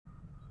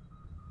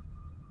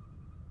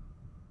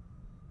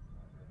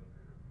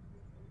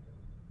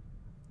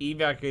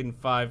evac in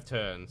 5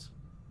 turns.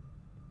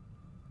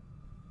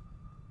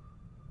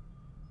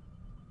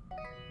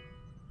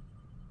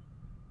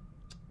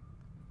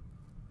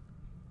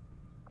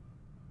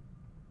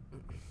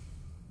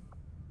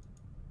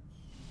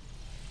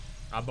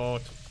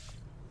 Abort.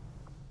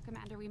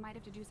 Commander, we might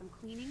have to do some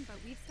cleaning, but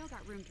we've still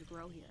got room to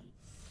grow here.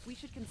 We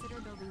should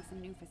consider building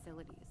some new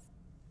facilities.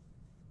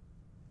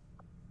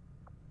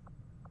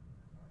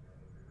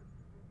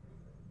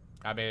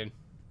 I mean,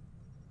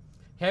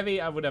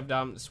 heavy I would have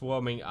done.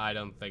 Swarming, I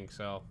don't think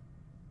so.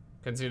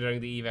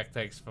 Considering the evac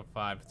takes for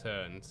 5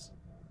 turns.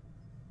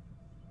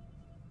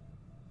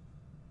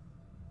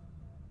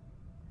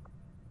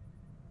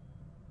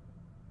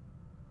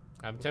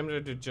 I'm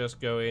tempted to just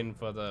go in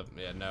for the...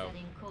 yeah, no.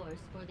 Setting course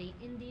for the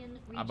Indian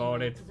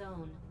Abort it.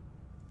 Zone.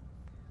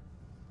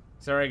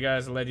 Sorry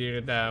guys, I let you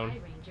get down. Sky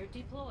Ranger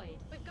deployed.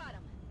 We've got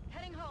him.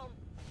 Heading home.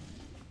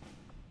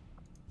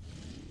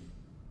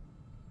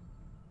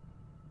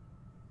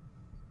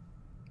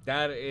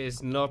 That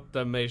is not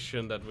the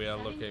mission that we are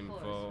Setting looking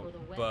course for, the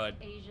West but...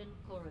 Asian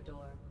corridor.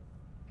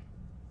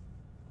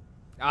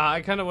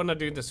 I kind of want to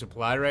do the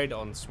supply raid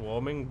on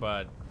swarming,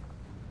 but...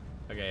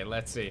 okay,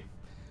 let's see.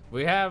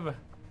 We have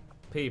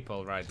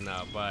people right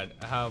now, but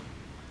how...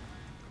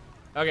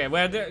 okay,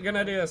 we're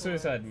gonna do a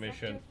suicide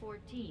mission. Sector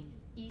 14,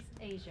 East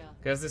Asia.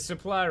 Because the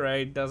supply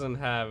raid doesn't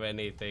have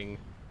anything.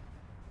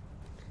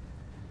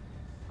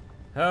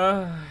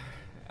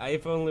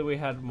 If only we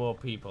had more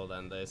people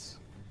than this.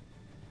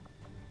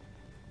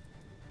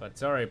 But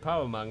sorry,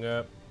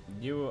 Powermonger,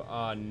 you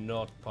are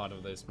not part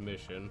of this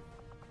mission.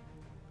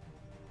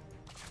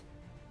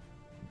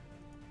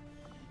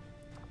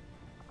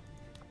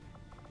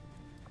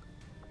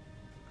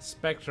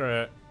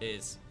 Spectre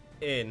is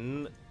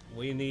in.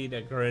 We need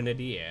a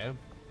grenadier.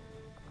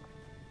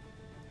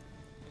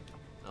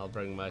 I'll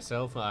bring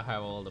myself. I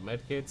have all the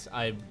medkits.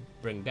 I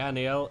bring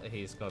Daniel.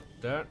 He's got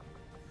dirt.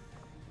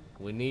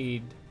 We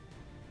need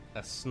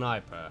a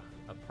sniper.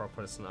 A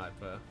proper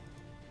sniper.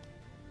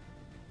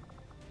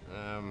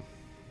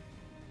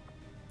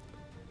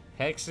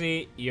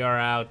 Hexy, you're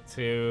out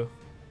too,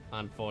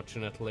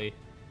 unfortunately.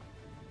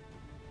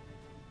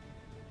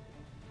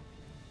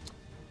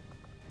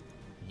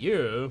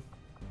 You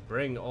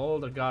bring all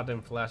the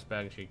goddamn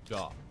flashbangs you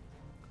got.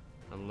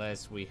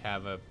 Unless we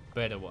have a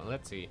better one.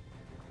 Let's see.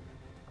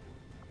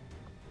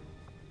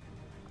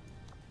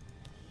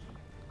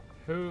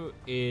 Who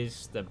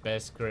is the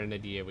best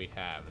grenadier we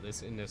have?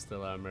 This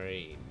Interstellar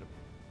Marine.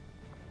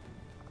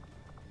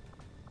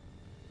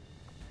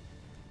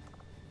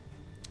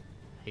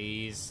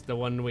 He's the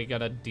one we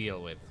gotta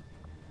deal with.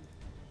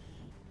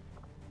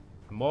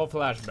 More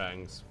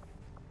flashbangs.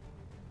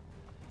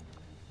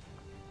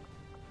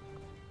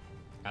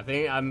 I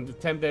think I'm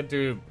tempted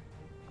to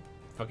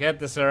forget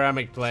the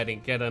ceramic plating,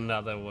 get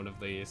another one of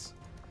these.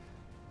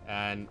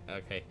 And,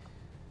 okay.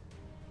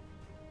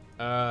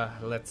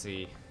 Let's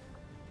see.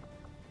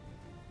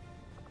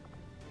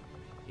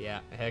 Yeah,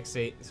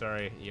 Hexy,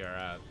 sorry, you're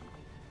out.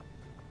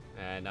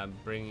 And I'm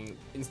bringing,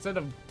 instead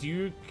of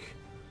Duke...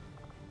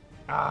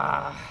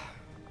 I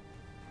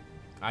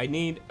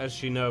need a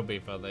shinobi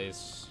for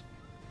this.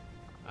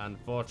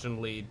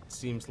 Unfortunately, it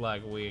seems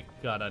like we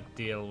gotta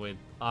deal with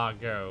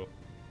Argo.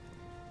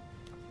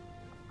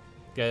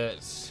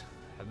 Cause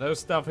those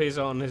stuff he's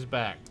on his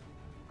back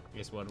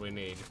is what we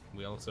need.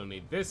 We also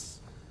need this.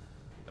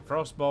 The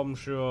frost bomb,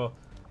 sure.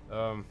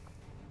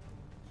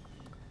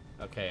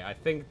 Okay, I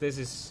think this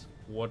is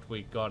what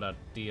we gotta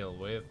deal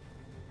with.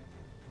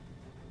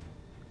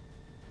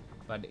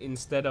 But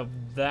instead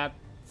of that,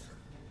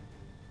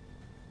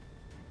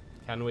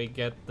 can we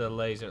get the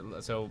laser?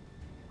 So,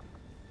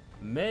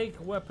 make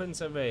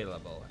weapons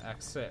available.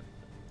 Accept.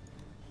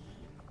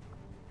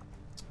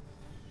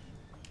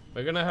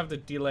 We're gonna have to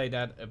delay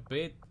that a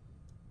bit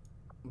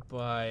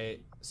by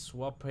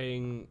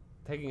swapping,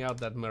 taking out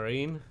that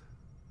marine,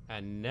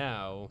 and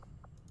now.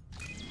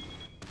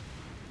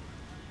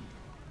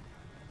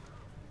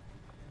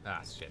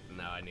 Ah shit!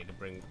 Now I need to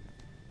bring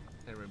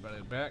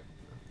everybody back.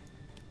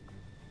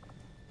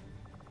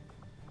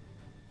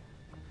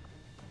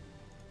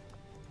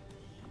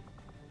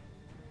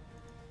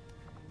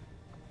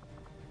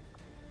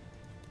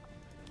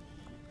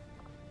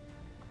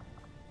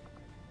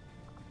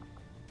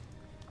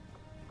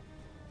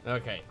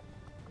 Okay,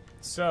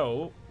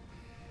 so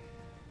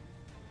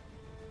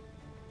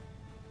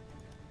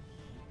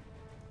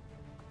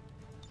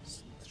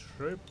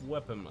strip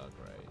weapon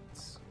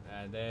upgrades,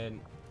 and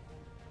then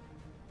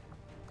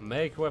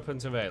make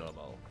weapons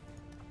available.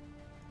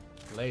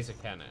 Laser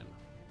cannon.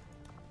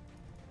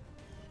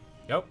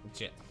 Nope,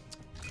 shit.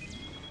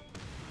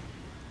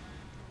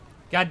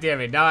 God damn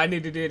it! Now I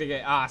need to do it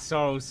again. Ah,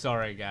 so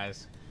sorry,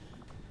 guys.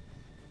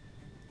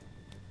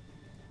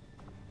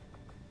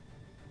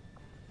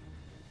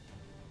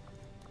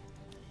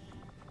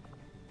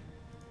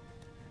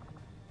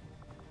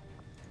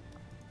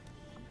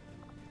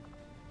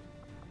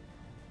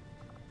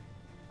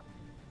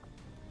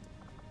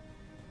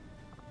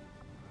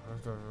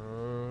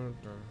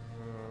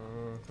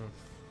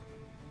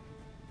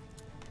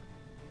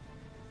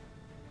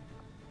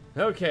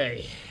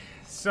 Okay,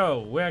 so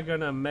we're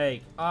gonna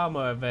make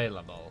armor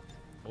available.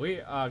 We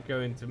are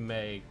going to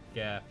make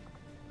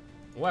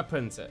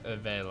weapons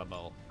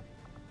available.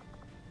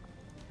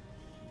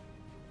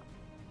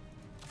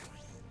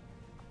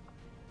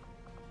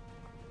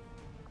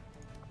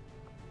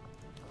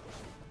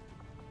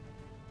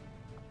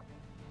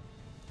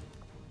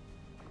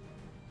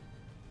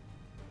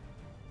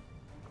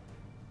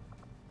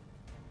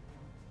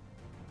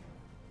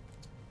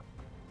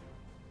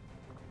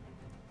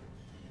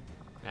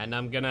 And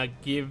I'm gonna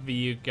give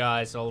you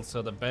guys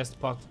also the best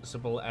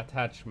possible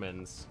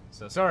attachments.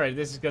 So sorry,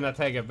 this is gonna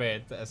take a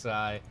bit as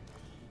I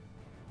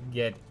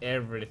get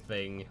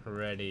everything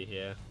ready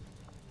here.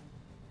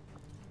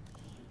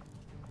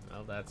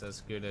 Well, that's as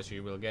good as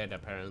you will get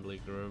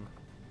apparently, Groove.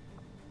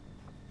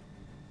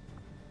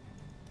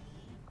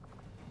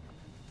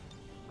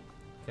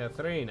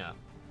 Katharina,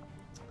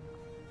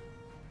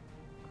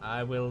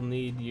 I will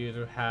need you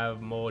to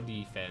have more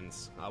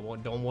defense.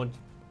 Don't want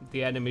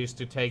the enemies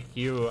to take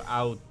you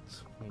out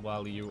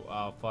while you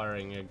are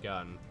firing a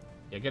gun.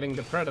 You're getting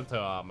the Predator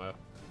armor,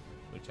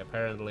 which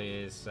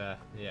apparently is,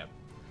 yeah.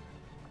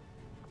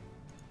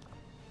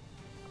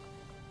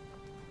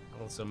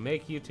 Also,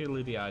 make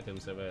utility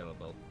items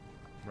available.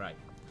 Right.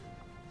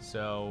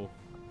 So...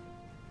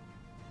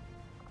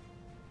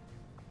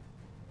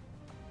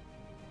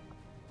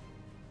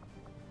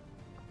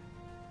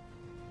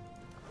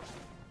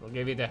 I'll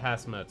give you the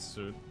hazmat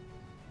suit.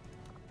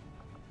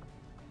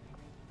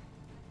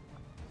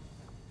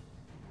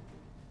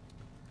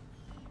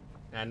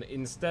 And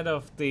instead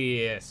of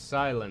the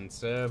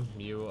silencer,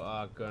 you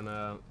are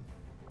gonna...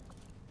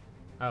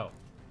 Oh.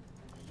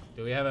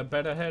 Do we have a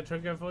better hair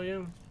trigger for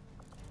you?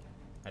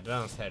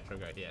 Advanced hair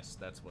trigger, yes,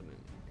 that's what it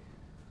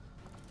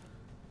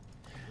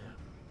is.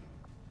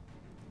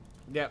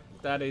 Yep,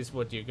 that is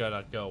what you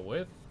gotta go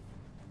with.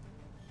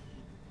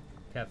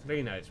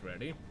 Katharina is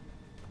ready.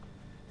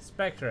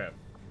 Spectre.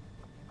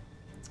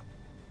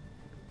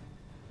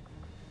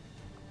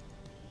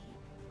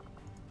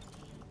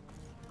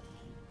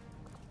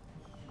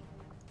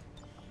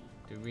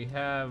 Do we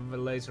have a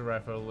laser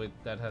rifle with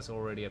that has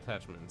already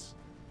attachments?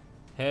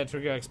 Hair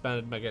trigger,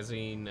 expanded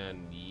magazine,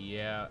 and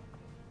yeah.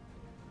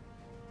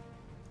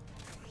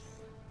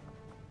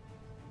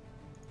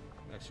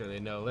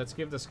 Actually, no. Let's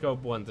give the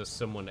scope one to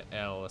someone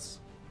else.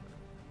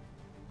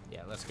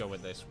 Yeah, let's go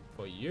with this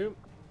for you.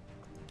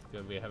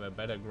 Do we have a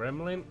better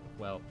gremlin?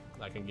 Well,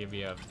 I can give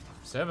you a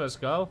Sever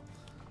Skull,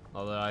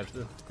 although I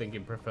think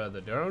you prefer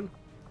the drone.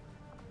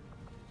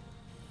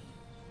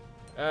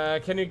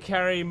 Can you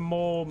carry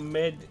more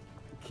med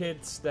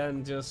kits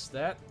than just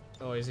that?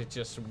 Or is it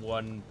just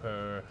one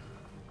per...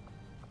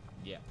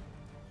 Yeah.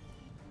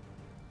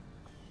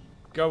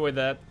 Go with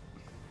that.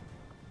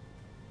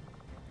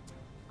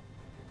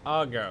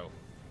 Argo.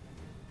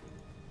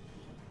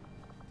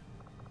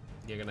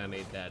 You're gonna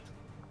need that.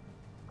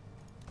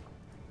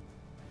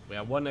 We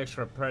have one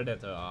extra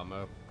Predator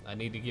armor. I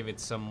need to give it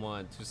to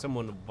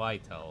someone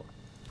vital.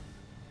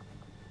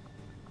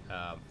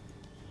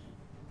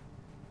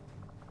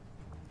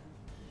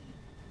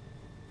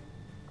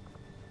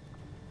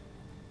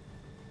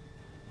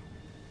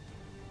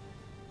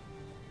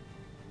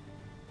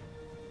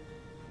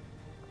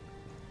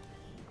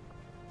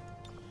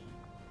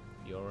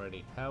 You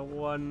already have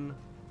one.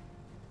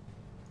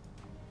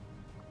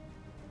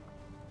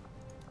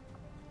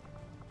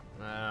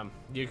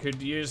 You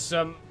could use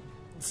some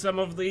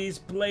of these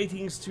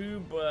platings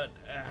too, but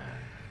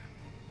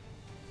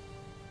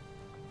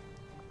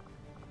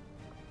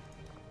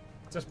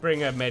just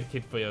bring a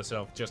medkit for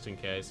yourself, just in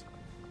case.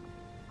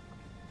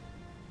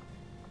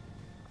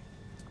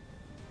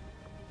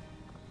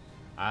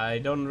 I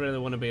don't really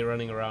want to be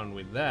running around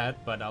with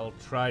that, but I'll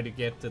try to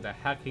get to the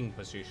hacking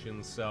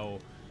position, so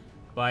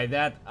by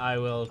that I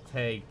will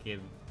take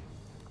it,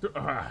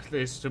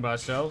 this to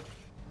myself.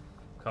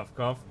 Cough,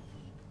 cough.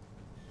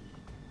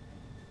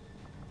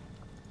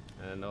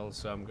 And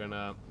also I'm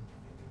gonna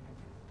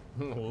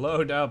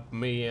load up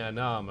me an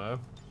armor.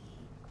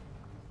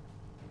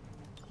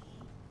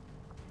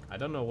 I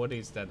don't know what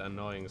is that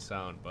annoying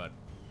sound, but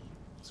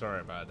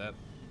sorry about that.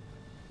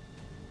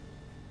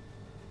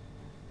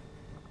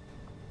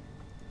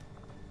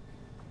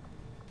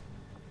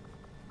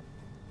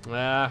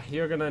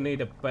 You're gonna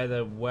need a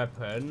better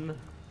weapon.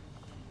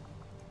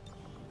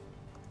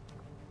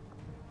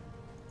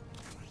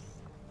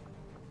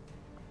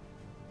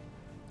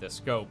 The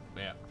scope,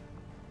 yeah.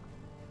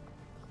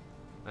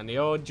 And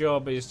your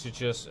job is to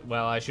just...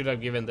 Well, I should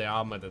have given the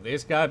armor to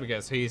this guy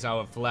because he's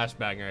our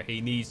flashbanger. He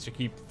needs to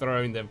keep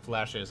throwing them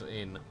flashes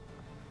in.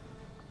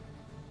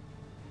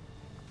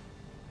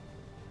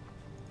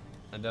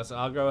 And does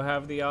Argo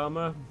have the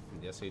armor?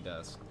 Yes, he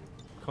does.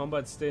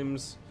 Combat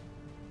stims,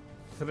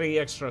 3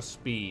 extra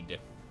speed.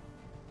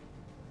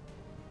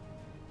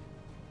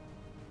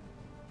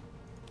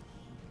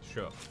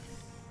 Sure.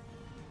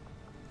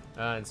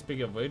 And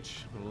speaking of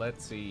which,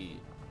 let's see.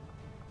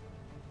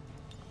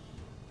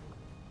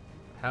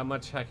 How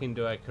much hacking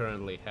do I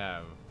currently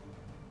have?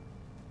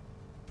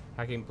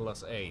 Hacking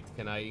plus 8.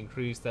 Can I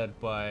increase that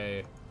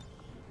by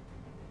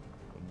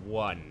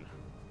 1.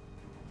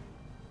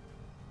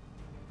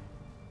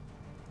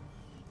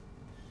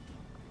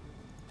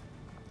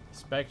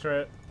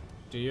 Spectre,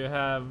 do you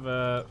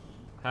have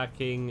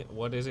hacking?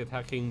 What is it?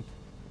 Hacking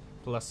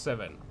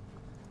 +7.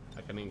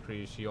 I can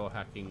increase your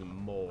hacking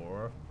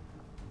more.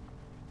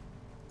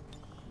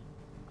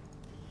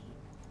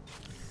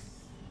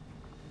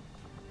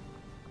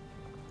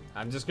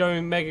 I'm just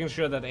making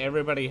sure that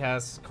everybody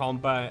has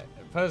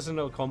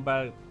personal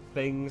combat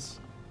things.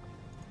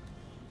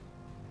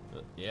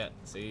 Yeah,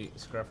 see,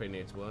 Scruffy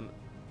needs one.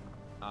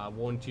 I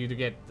want you to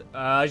get.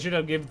 I should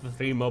have given the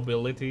 3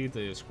 mobility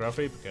to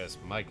Scruffy because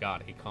my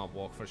god, he can't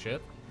walk for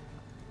shit.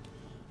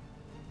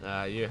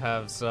 You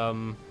have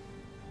some.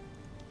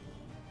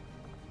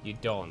 You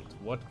don't.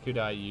 What could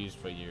I use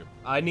for you?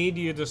 I need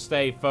you to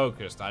stay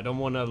focused. I don't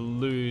want to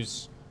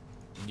lose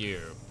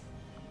you.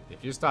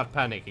 If you start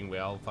panicking,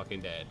 we're all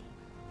fucking dead.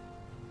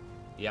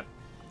 Yep,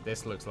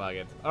 this looks like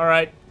it.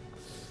 Alright.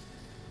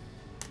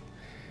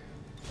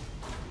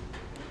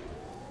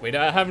 We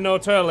don't have no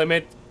turn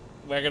limit.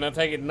 We're gonna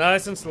take it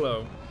nice and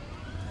slow.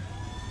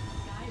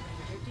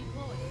 Skyranger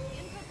deployed.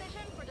 In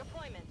position for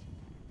deployment.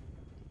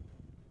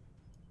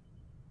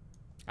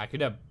 I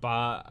could have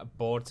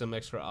bought some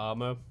extra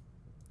armor.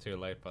 Too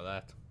late for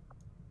that.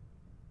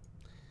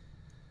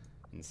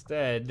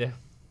 Instead,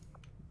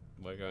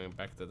 we're going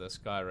back to the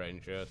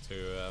Skyranger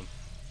to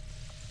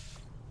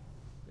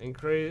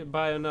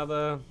buy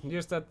another.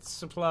 Use that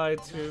supply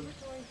to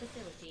Laboratory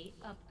facility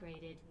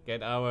upgraded.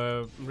 get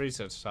our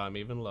research time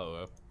even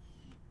lower.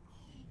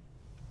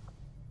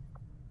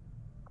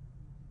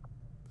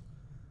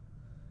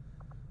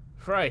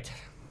 Right.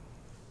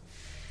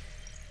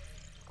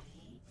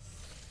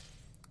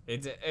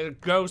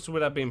 Ghost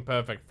would have been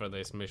perfect for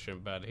this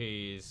mission, but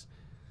he's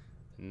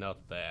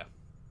not there.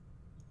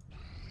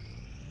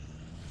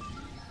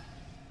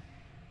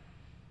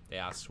 They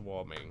are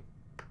swarming.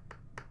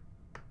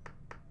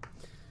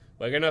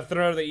 We're gonna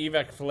throw the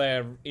evac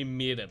flare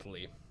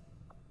immediately.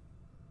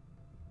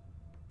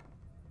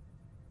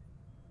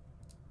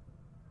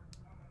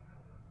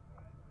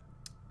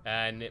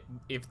 And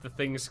if the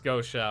things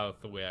go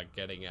south, we are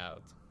getting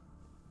out.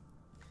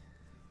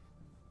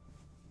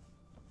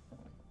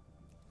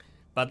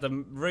 But the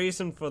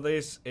reason for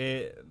this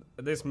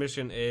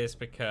mission is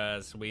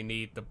because we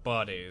need the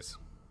bodies.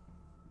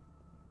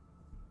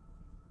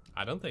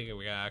 I don't think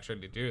we can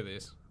actually do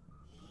this.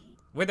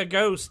 With a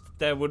ghost,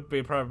 there would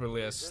be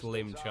probably a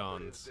slim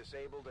chance.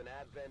 Disabled an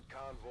Advent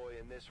convoy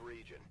in this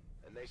region,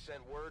 and they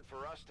sent word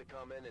for us to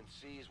come in and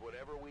seize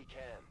whatever we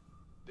can.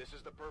 This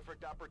is the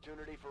perfect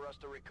opportunity for us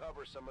to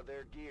recover some of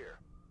their gear.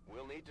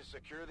 We'll need to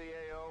secure the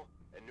AO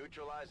and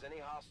neutralize any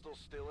hostiles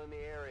still in the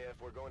area if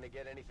we're going to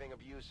get anything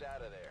of use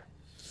out of there.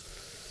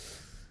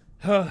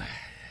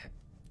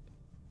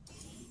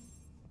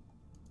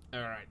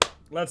 Alright,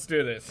 let's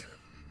do this.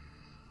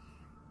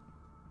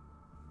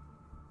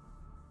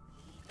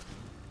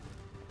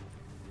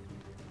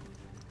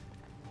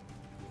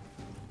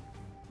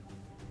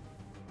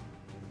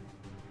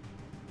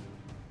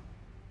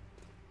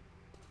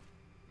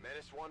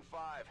 Menace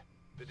 1-5.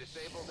 The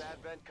disabled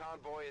Advent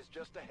convoy is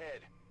just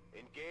ahead.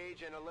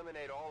 Engage and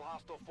eliminate all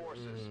hostile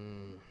forces.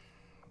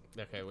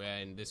 Okay, we're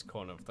in this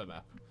corner of the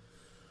map.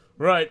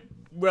 Right,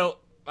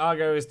 well,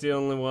 Argo is the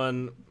only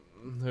one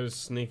who's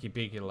sneaky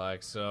peeky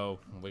like, so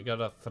we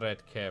gotta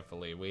thread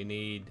carefully. We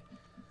need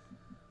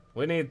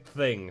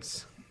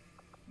things.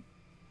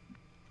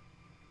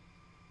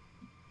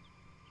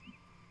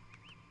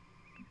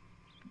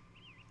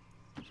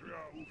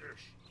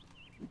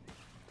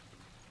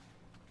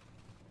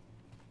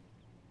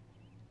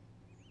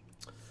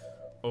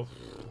 Oh,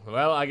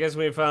 well, I guess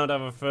we found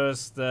our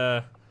first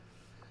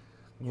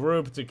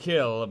group to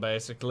kill,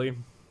 basically.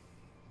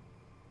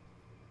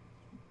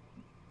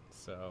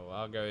 So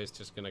Argo is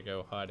just gonna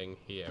go hiding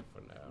here for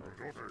now.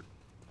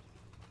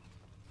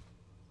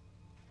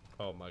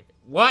 Oh my god.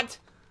 What?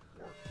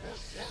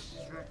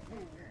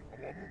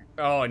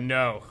 Oh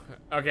no.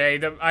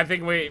 Okay, I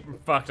think we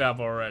fucked up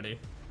already.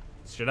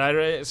 Should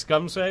I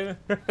scum save?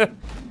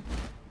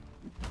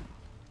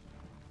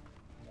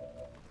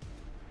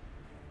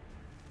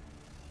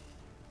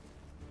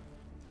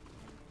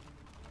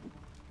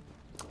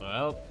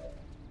 Well.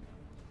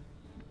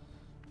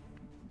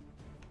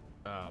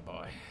 Oh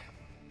boy.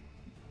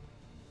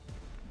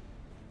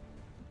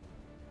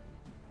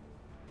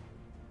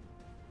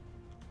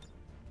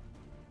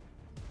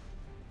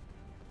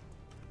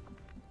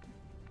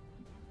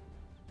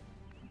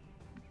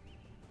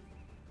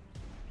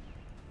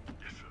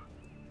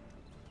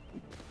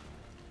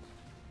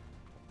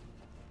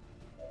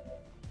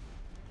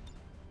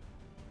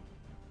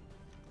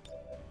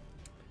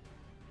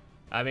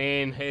 I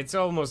mean, it's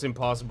almost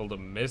impossible to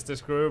miss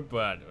this group,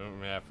 but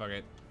yeah, fuck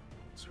it.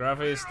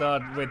 Scruffy,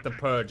 start with the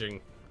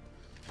purging.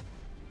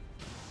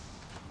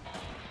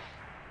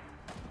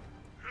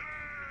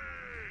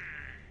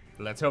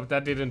 Let's hope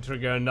that didn't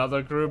trigger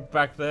another group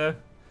back there.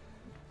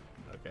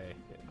 Okay,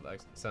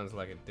 sounds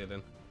like it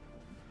didn't.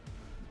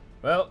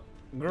 Well,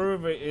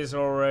 Groovy is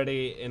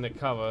already in the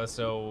cover,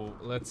 so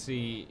let's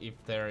see if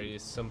there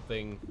is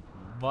something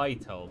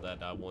vital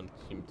that I want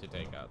him to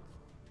take out?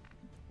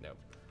 Nope.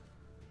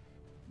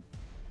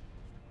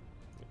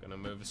 We're gonna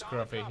move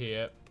Scruffy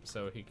here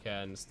so he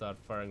can start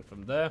firing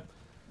from there.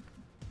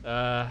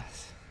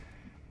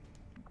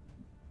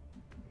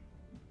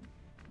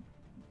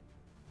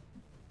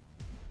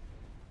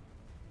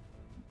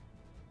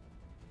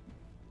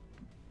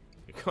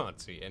 You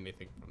can't see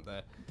anything from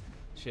there.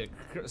 Shit,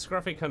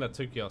 Scruffy kind of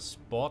took your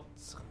spot.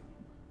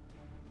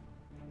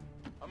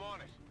 I'm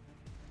on it.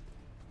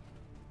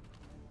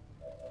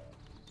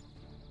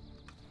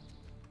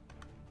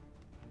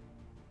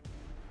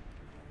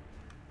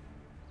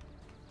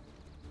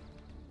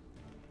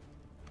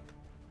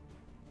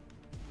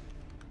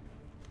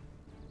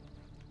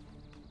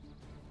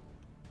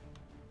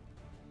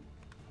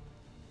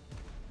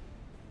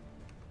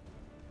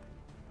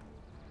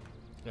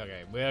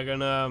 Okay, we're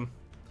gonna...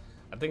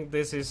 I think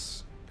this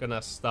is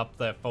gonna stop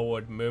their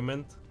forward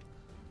movement.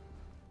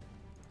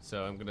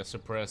 So I'm gonna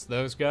suppress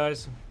those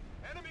guys.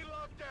 Enemy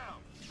locked down.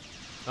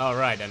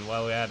 Alright, and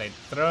while we're at it,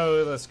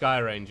 throw the Sky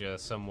Ranger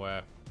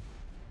somewhere.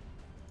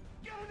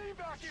 Get an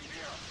evac in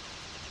here.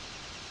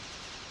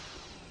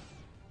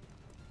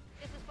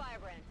 This is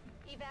Firebrand.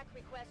 Evac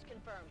request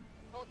confirmed.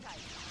 Hold tight.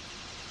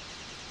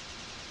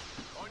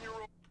 On your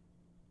road.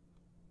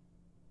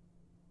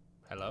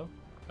 Hello?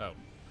 Oh.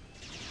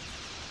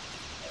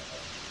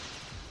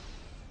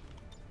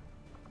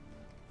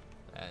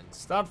 And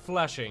start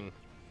flashing.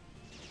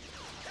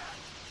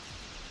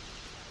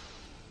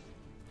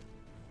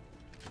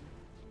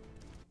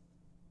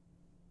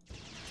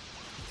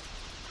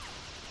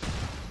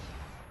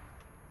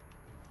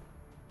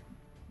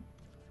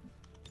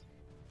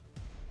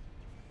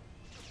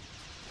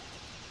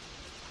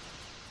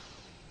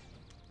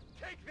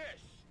 Take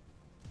this.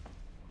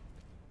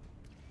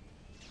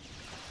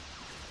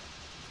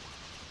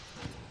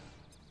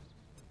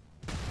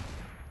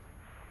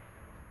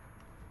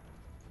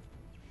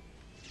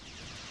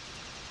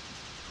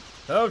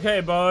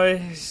 Okay,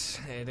 boys.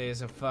 It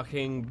is a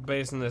fucking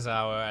business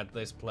hour at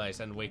this place,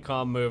 and we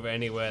can't move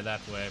anywhere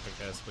that way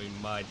because we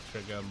might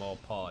trigger more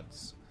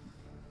pods.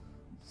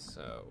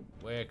 So,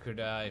 where could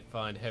I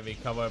find heavy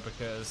cover?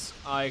 Because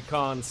I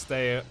can't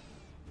stay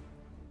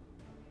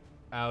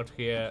out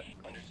here.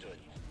 Understood.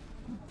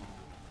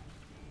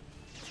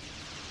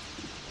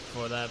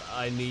 For that,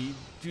 I need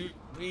to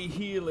be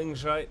healing,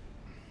 right?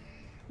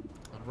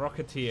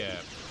 Rocketeer.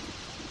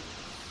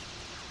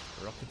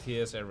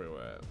 Rocketeers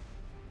everywhere.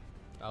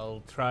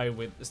 I'll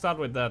start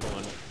with that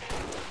one.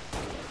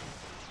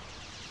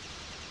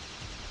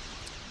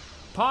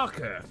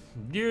 Parker,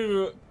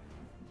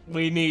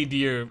 we need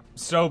you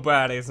so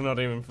bad it's not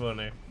even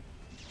funny.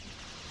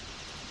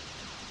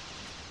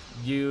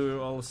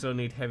 You also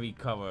need heavy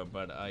cover,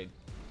 but I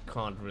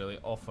can't really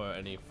offer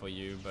any for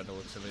you, but it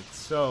looks a bit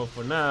so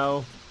for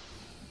now.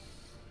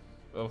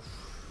 Oof.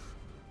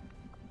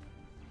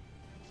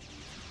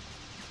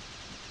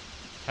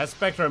 Has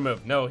Spectre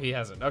moved? No, he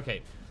hasn't.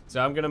 Okay. So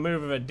I'm gonna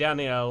move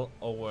Daniel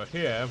over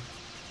here.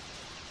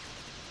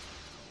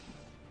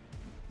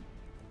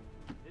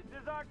 This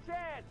is our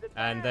chance.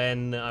 And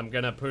then I'm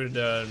gonna put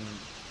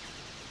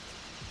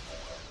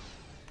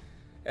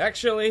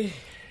actually,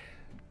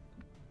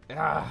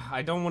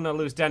 I don't want to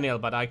lose Daniel,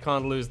 but I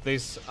can't lose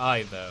this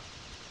either.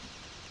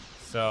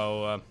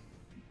 So,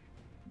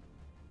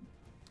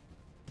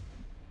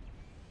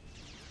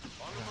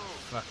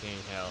 fucking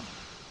hell.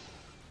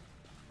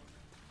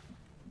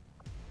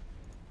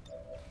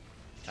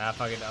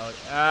 Fuck it.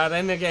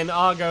 Then again,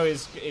 Argo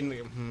is in.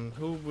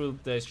 Who will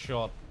they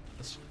shoot?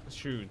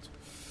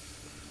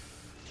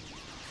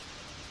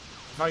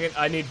 Fuck it.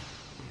 I need.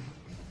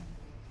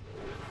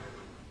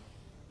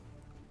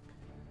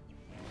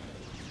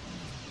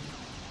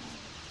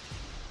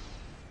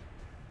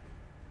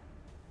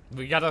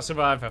 We gotta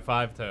survive for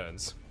 5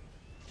 turns.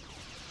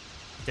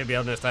 To be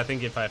honest, I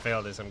think if I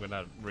fail this, I'm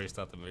gonna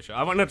restart the mission.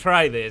 I wanna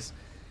try this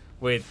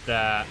with.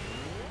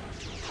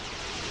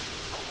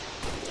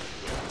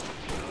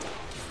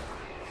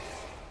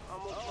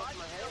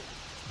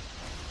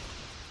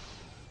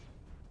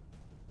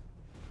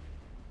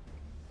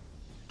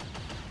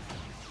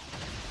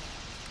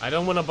 I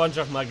don't want a bunch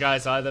of my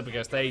guys either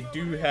because they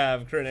do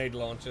have grenade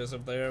launchers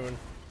of their own.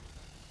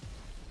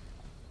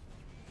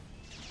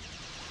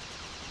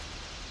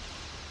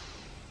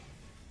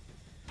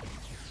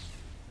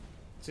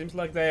 Seems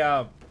like they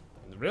are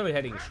really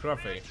heading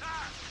scruffy.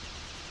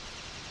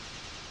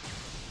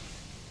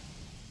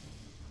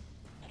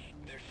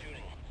 They're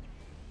shooting.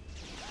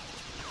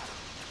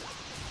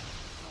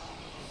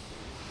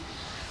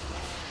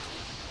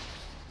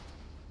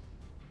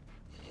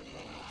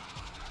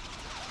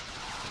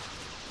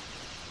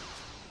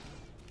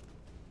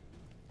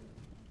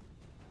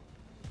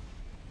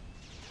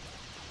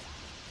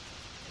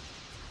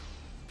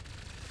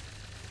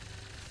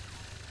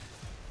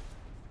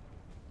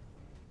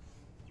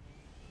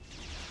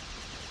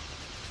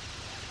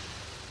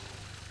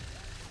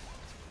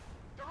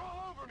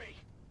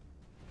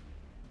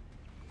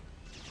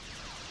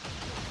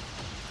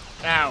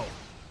 Ow.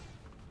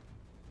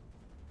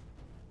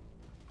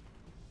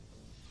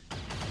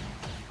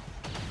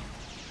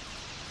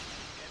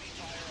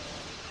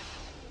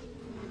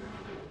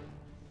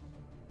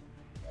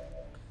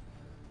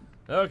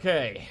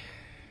 Okay.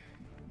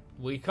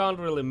 We can't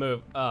really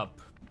move up,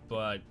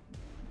 but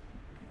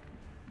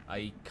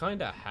I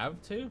kinda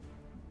have to.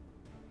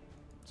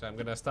 So I'm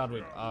gonna start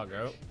with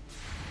Argo.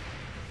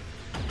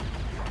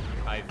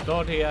 I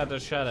thought he had a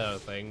shadow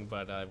thing,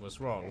 but I was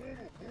wrong.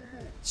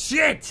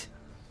 Shit!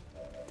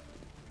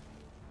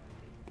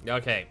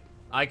 Okay,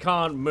 I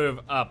can't move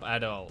up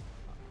at all.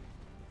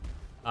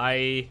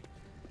 I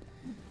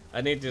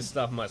need to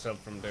stop myself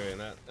from doing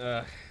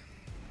that.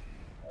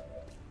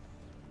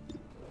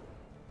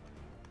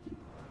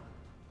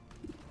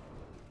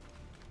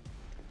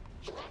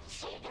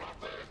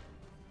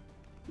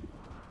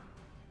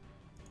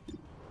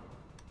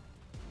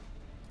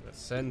 A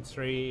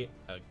sentry,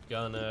 a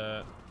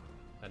gunner,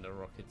 and a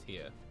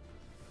rocketeer.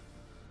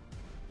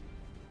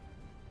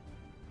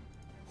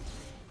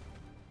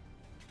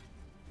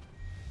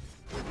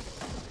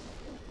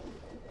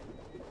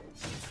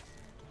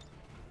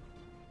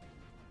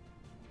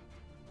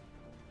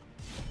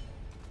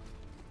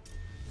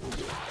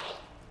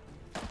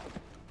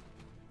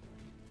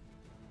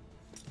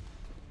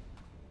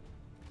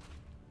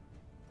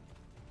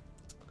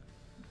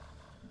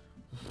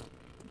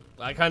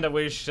 I kind of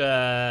wish,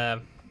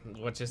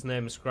 what's his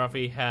name,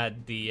 Scruffy,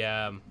 had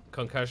the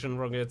concussion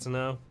rockets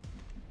now.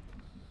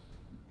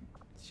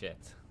 Shit.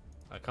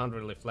 I can't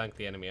really flank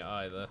the enemy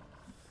either.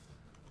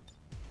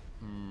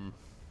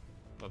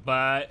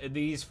 But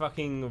these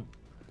fucking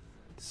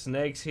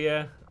snakes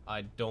here,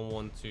 I don't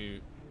want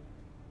to...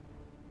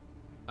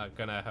 I'm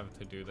gonna have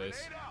to do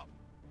this.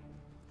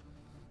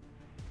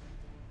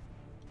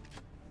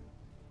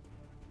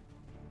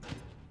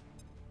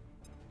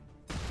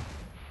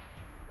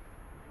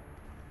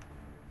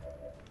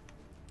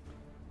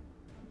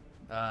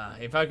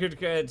 If I could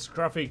get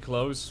Scruffy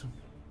close,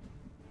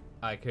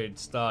 I could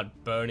start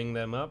burning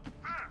them up.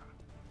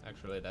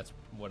 Actually, that's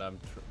what I'm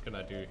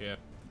gonna do here.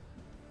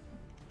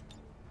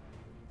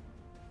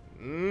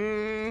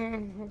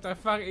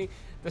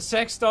 The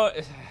sexto,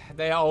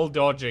 they are all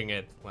dodging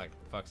it, like,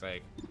 fuck's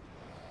sake.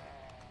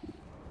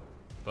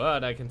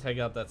 But I can take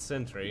out that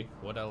sentry.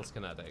 What else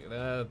can I take?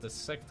 The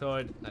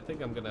sectoid, I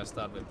think I'm gonna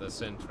start with the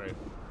sentry.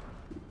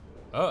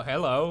 Oh,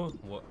 hello.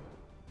 What?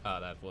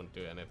 Oh, that won't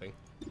do anything.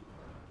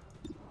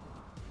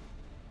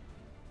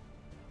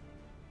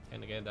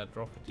 And again, that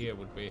rocketeer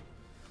would be...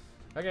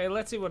 Okay,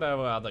 let's see what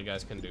our other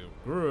guys can do.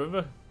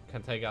 Groove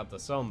can take out the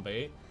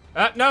zombie.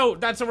 No!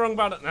 That's the wrong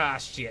button! Ah,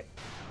 shit.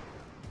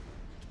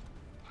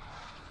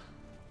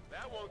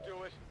 That won't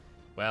do it.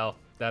 Well,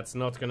 that's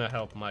not gonna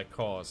help my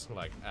cause,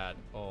 like, at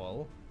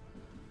all.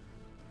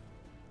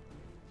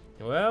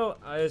 Well,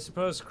 I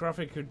suppose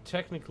Scruffy could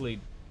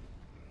technically...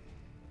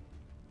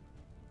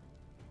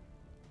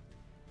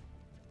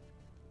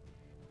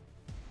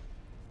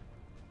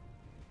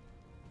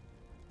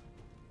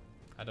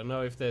 I don't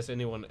know if there's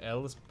anyone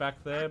else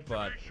back there,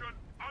 but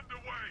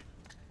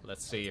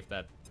let's see if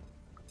that...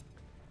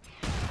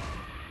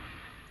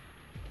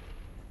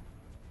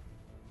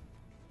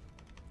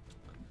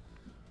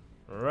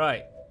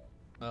 Right.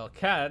 Well,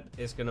 Cat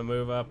is gonna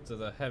move up to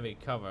the heavy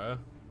cover.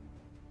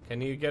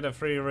 Can you get a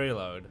free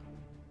reload?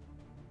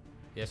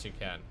 Yes, you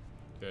can.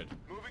 Good.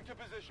 Moving to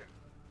position.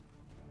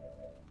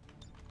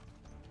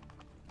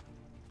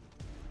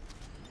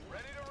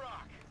 Ready to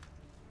rock.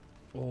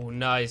 Oh,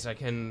 nice. I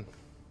could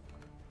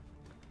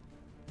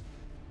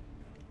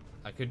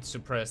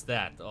suppress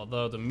that,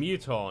 although the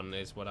muton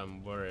is what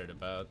I'm worried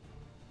about.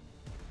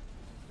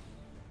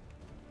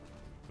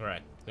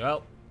 Alright,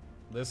 well,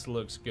 this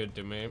looks good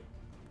to me.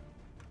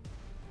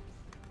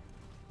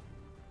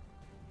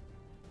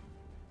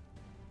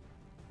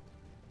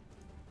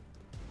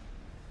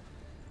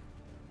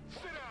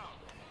 Sit down.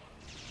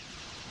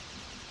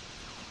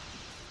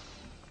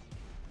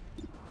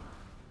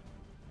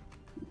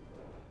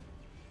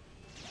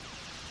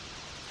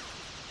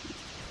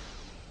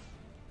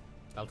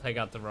 I'll take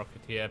out the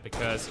Rocketeer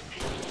because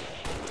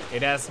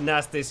it has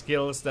nasty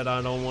skills that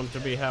I don't want to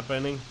be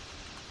happening.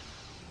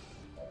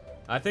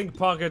 I think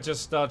Parker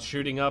just starts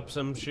shooting up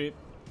some shit.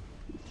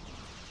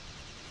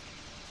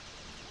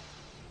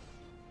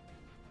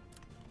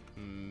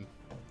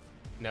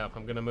 No,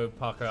 I'm gonna move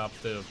Parker up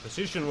to a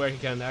position where he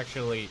can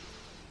actually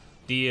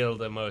deal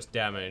the most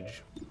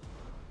damage.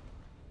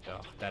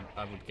 Oh, that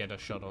I would get a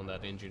shot on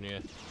that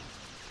engineer.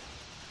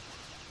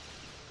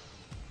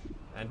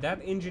 And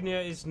that engineer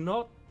is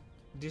not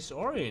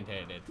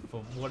disorientated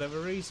for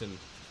whatever reason.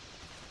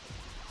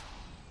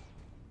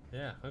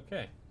 Yeah,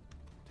 okay.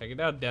 Take it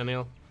out,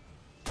 Daniel.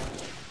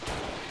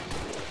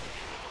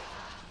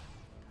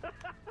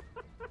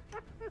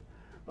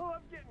 Oh,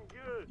 I'm getting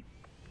good.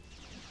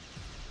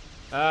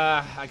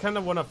 I kind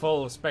of want to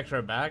follow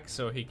Spectre back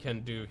so he can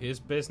do his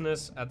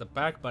business at the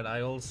back, but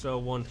I also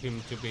want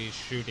him to be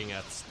shooting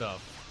at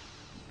stuff.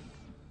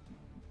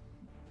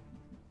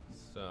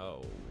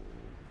 So...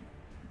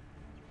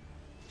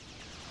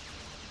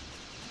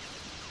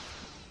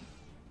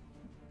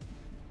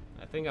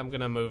 I think I'm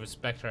gonna move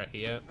Spectre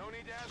here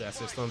to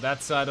assist on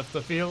that side of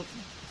the field.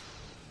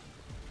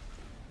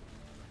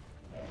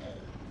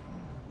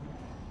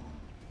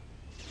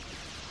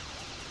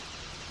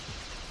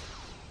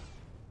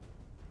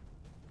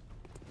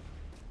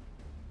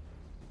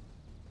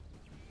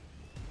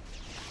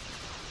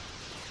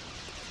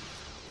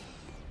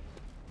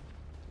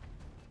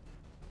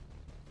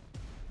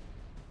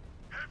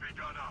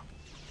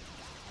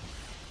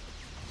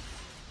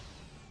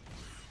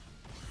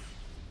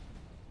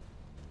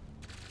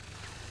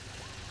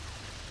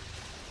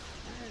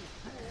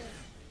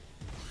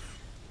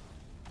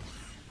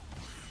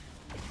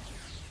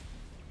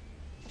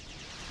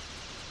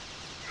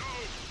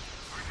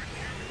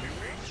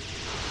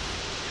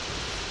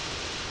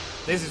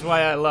 This is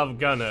why I love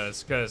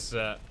gunners, because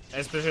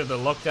especially the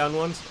lockdown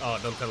ones. Oh,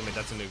 don't tell me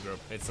that's a new group.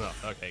 It's not.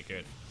 Okay,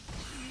 good.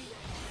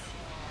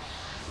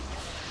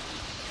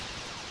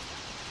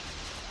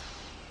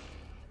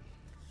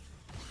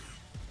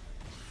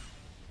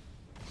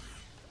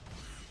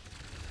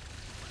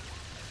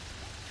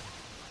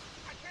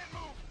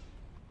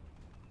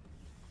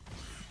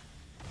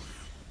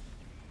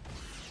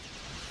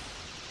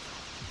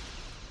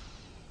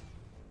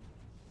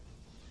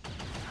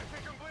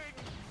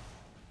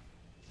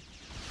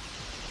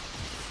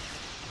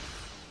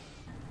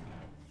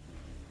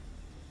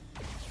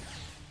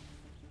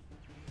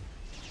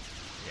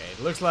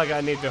 Looks like I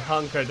need to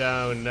hunker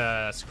down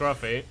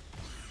Scruffy,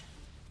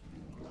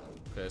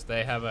 because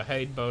they have a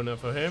hate boner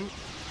for him.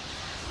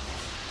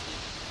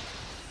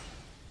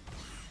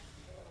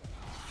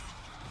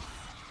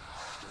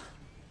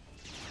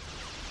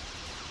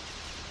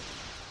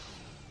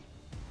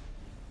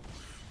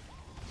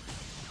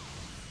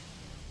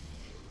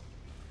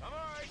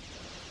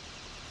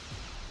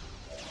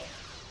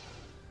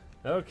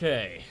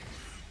 Okay.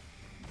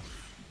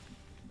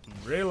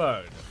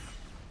 Reload.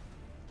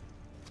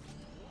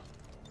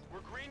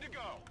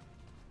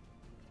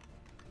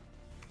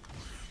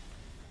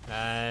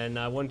 And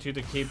I want you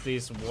to keep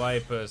these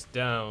wipers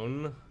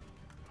down.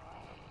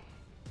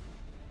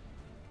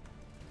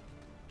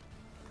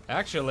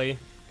 Actually,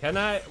 can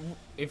I...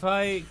 If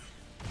I...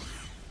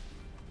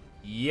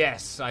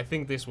 Yes, I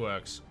think this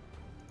works.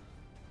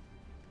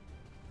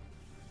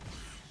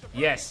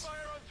 Yes.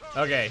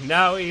 Okay,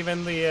 now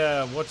even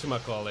the,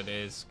 whatchamacallit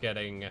is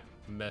getting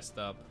messed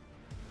up.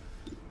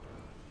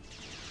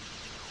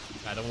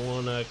 I don't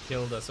wanna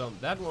kill the zombie.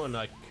 That one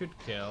I could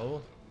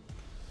kill.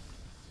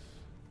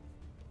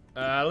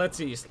 Let's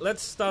see.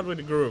 Let's start with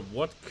the group.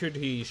 What could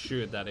he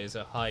shoot that is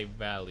a high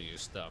value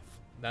stuff?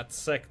 That's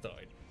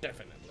sectoid,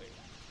 definitely.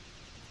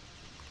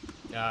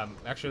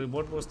 Actually,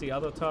 what was the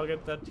other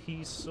target that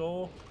he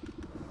saw?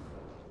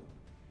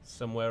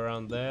 Somewhere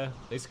around there.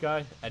 This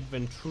guy?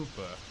 Advent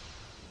Trooper.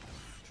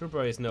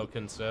 Trooper is no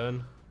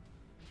concern.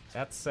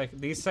 That's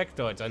these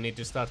sectoids, I need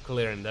to start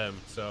clearing them,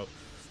 so...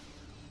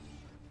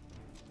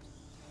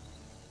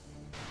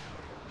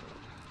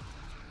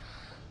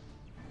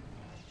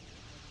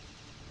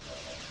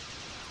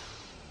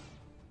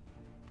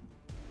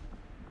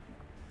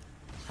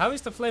 How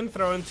is the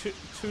flamethrower in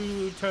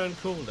two-turn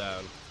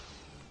cooldown?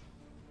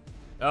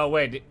 Oh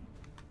wait,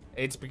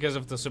 it's because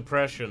of the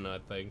suppression, I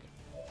think.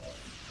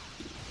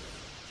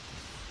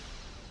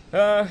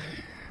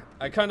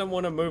 I kind of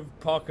want to move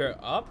Parker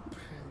up.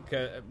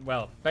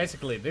 Well,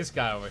 basically this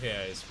guy over here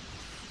is...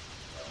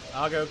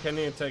 Argo, can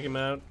you take him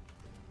out?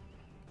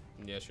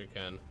 Yes, you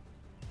can.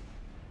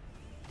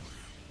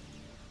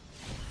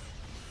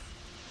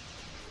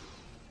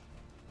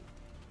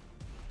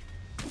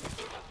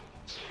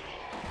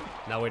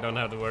 Now we don't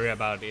have to worry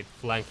about it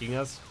flanking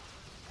us.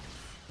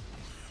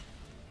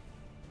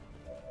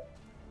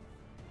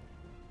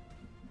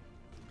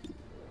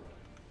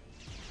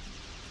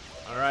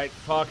 Alright,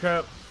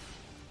 Parker.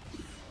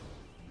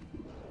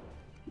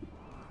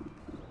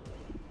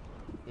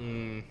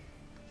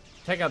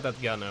 Take out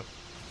that gunner.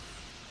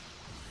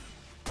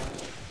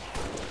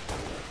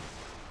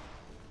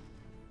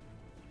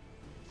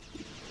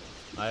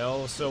 I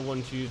also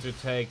want you to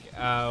take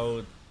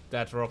out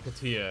that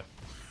Rocketeer.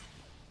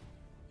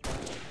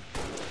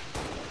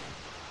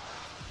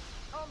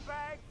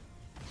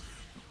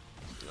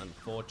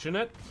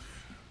 Unfortunate.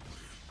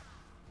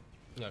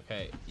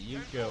 Okay, you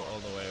go all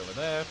the way over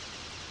there.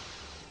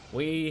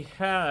 We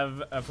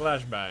have a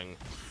flashbang,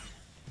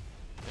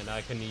 and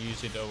I can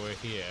use it over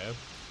here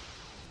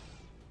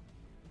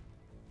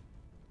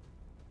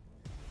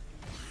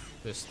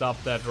to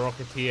stop that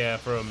Rocketeer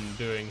from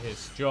doing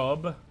his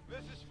job.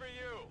 This is for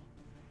you.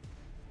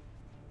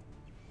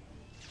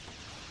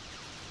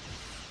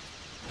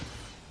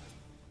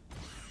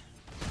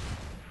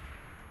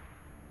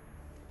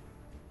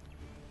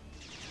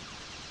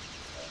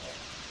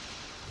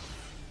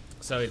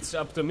 So it's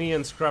up to me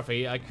and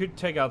Scruffy. I could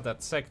take out that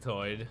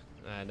sectoid,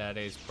 and that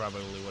is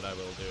probably what I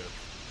will do.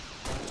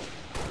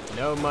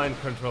 No mind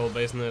control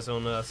business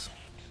on us.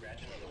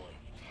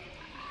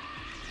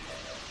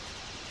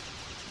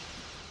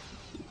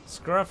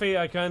 Scruffy,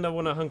 I kind of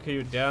want to hunker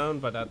you down,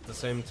 but at the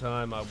same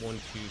time, I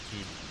want you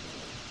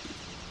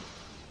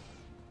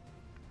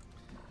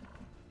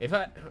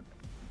to...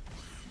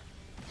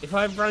 If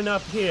I run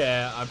up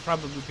here, I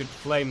probably could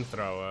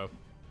flamethrower.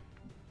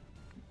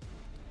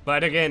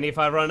 But again, if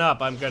I run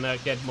up, I'm gonna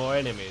get more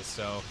enemies,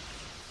 so...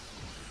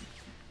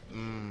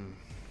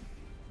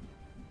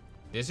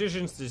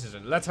 Decisions.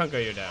 Let's hunker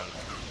you down.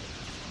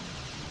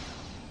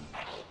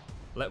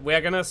 We're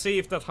gonna see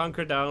if that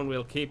hunker down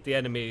will keep the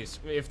enemies...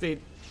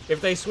 If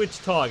they switch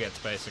targets,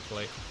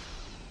 basically.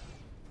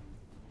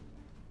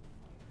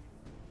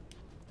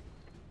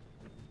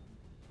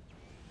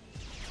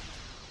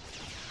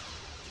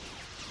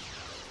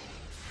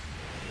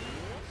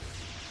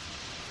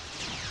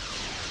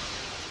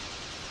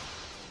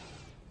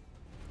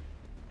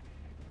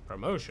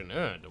 Promotion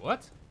earned.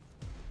 What?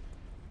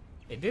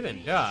 It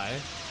didn't die.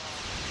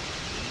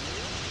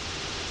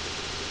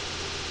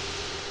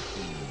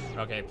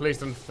 Okay, please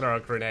don't throw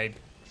a grenade.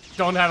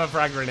 Don't have a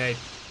frag grenade.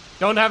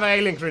 Don't have an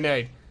alien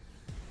grenade.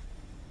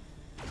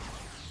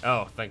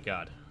 Oh, thank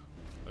God.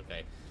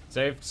 Okay.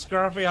 So if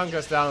Scruffy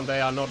hunkers down, they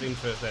are not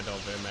interested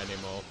of him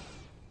anymore.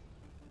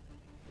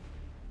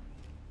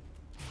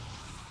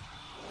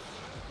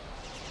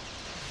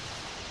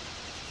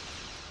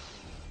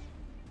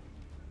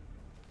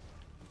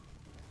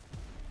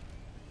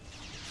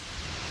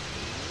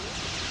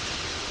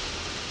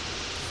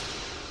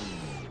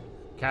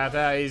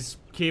 Kata is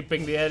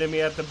keeping the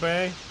enemy at the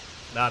bay.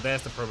 Nah,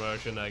 there's the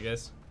promotion, I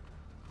guess.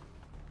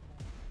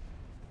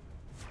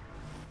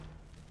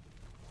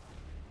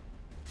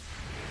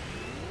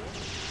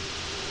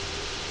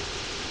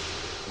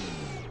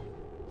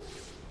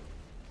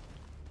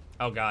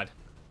 Oh God,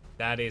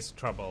 that is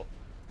trouble.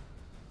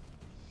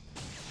 I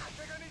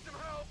think I need some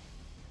help.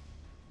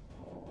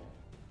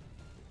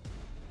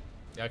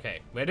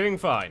 Okay, we're doing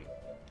fine.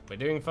 We're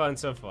doing fine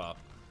so far.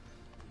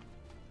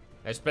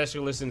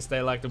 Especially since they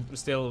like to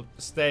still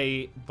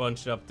stay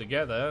bunched up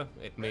together,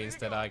 it means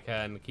that I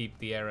can keep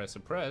the area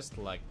suppressed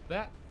like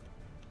that.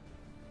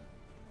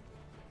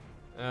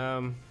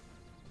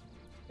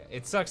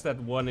 It sucks that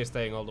one is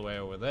staying all the way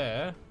over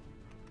there.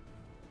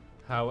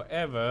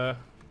 However,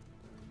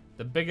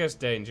 the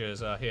biggest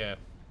dangers are here,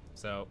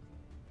 so.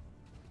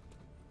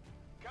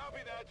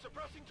 Copy that.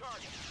 Suppressing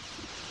target.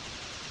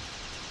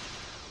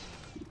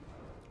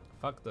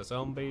 Fuck the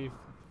zombie.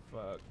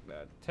 Fuck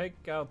that.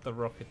 Take out the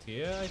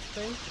Rocketeer, I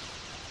think.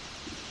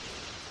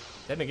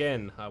 Then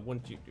again, I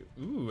want you to...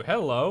 Ooh,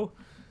 hello!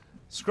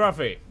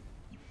 Scruffy!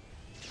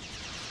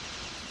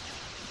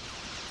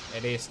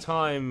 It is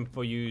time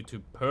for you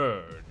to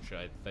purge,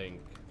 I think.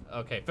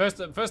 Okay,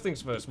 first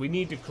things first. We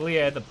need to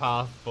clear the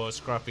path for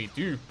Scruffy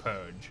to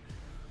purge.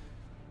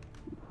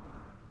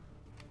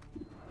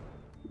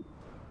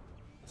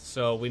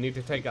 So we need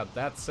to take out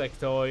that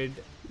sectoid.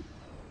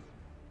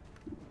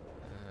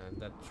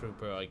 That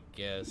trooper, I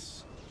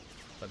guess.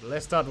 But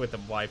let's start with the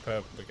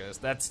Viper, because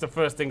that's the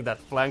first thing that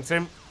flanks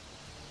him.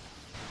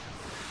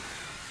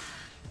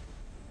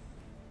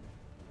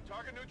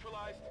 Target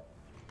neutralized.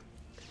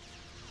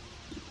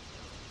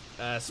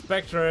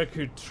 Spectre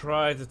could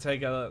try to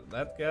take out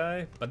that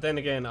guy, but then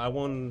again, I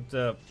want...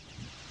 not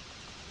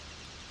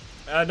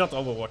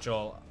Overwatch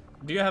all.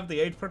 Do you have the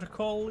 8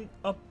 protocol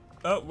up?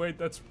 Oh, wait,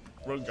 that's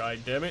wrong guy,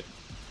 damn it.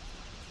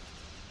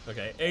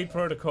 Okay, 8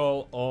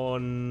 protocol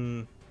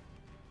on...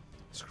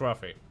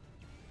 Scruffy.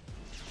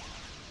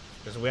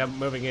 Because we are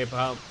moving him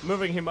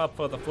up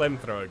for the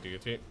flamethrower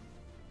duty.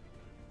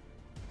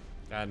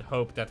 And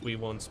hope that we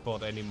won't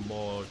spot any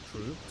more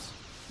troops.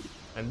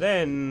 And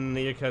then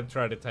you can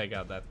try to take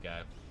out that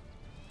guy.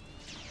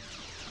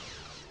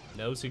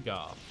 No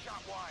cigar.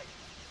 Shot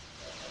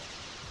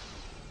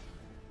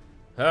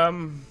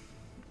wide.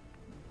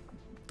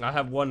 I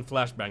have one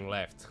flashbang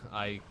left.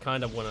 I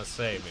kind of want to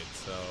save it,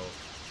 so...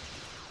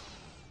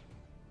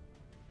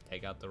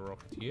 Take out the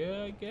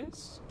Rocketeer, I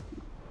guess?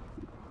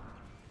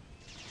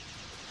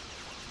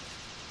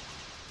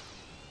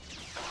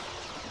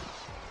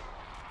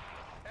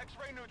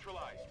 X-ray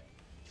neutralized.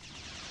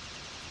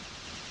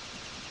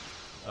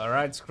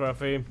 Alright,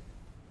 Scruffy.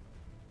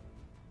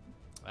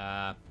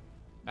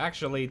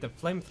 Actually, the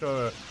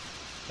flamethrower...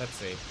 Let's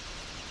see.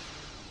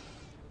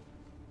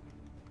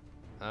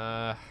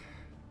 No,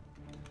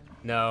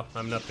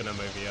 I'm not gonna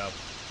move you up.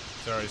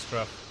 Sorry,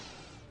 Scruff.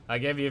 I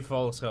gave you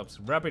false hopes.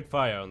 Rapid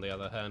fire, on the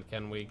other hand,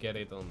 can we get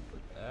it on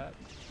that?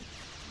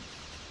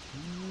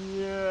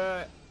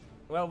 Yeah.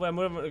 Well,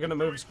 we're gonna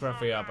move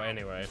Scruffy up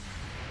anyway.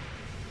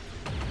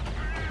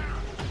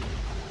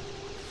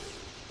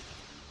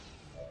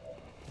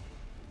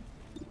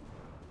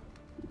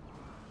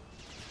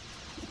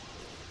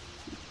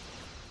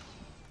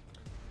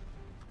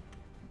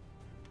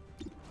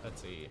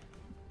 Let's see.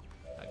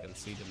 I can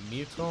see the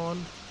Muton.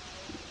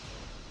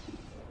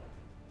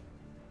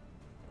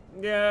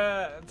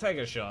 Yeah, take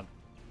a shot.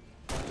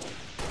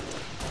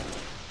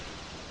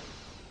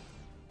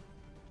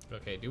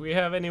 Okay, do we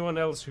have anyone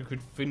else who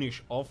could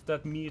finish off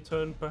that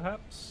Muton,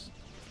 perhaps?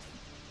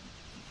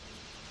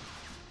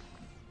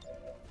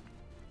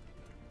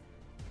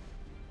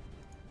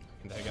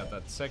 And I got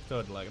that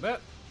sectoid like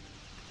that.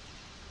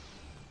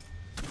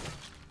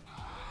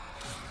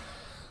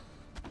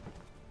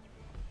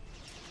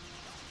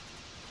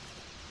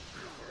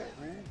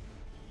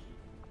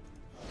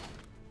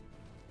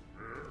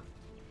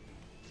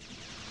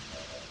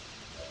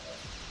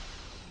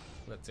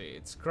 Let's see,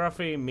 it's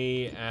Scruffy,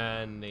 me,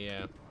 and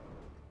yeah.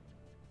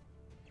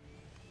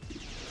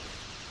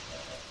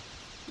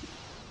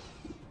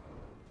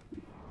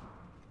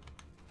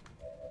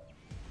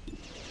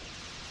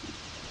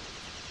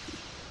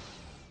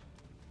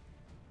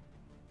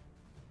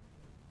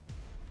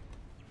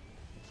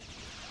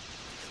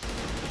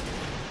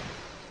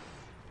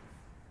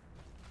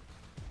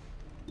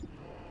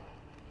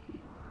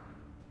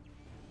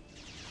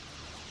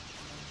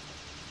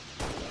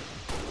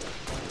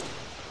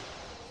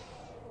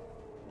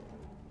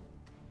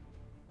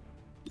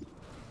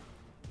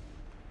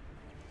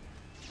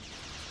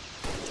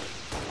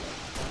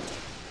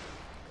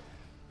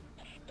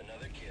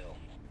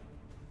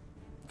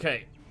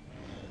 Okay.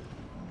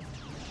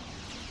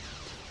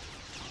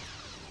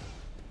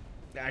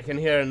 I can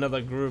hear another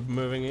group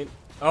moving in.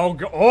 Oh,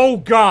 oh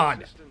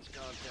God! Resistance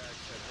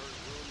contacts had heard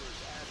rumors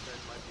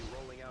Advent might be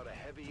rolling out a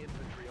heavy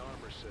infantry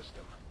armor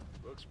system.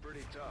 Looks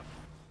pretty tough.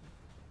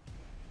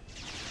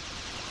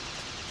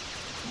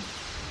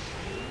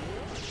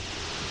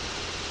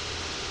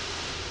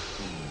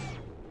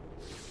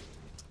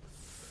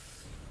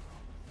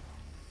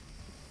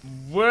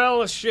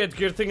 Well, shit,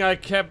 good thing I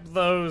kept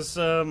those,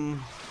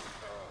 I'm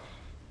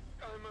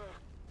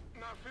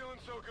not feeling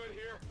so good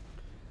here.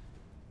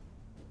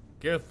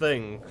 Good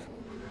thing.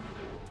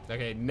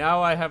 Okay,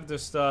 now I have to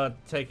start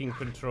taking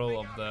control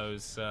of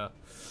those,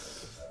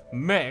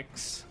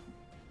 mechs.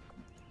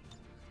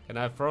 Can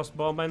I frost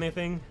bomb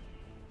anything?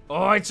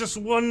 Oh, it's just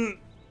one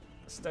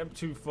step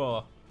too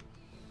far.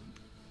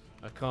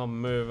 I can't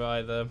move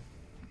either.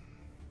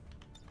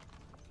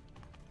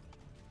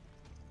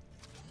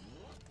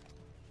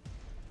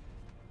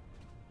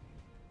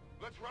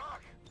 Let's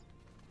rock.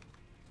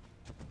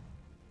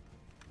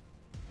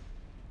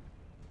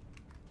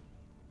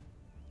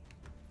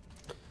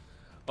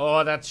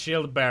 Oh, that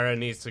shield bearer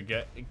needs to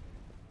get.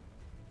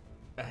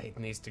 It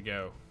needs to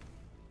go.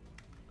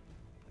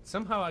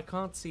 Somehow I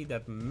can't see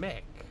that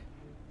mech.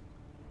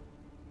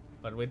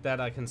 But with that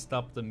I can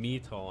stop the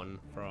Meton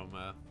from,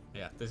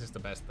 yeah, this is the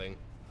best thing.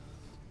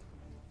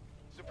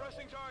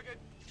 Suppressing target.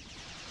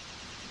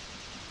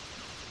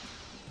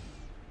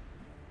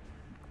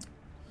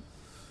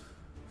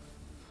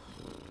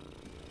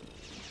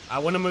 I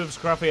want to move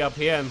Scruffy up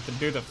here and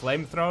do the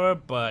flamethrower,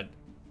 but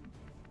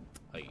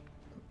I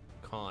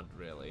can't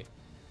really.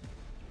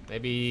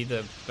 Maybe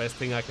the best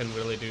thing I can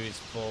really do is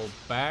fall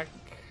back.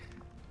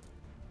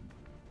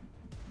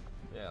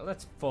 Yeah,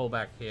 let's fall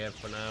back here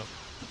for now.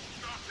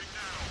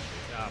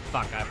 Ah,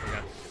 fuck, I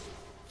forgot.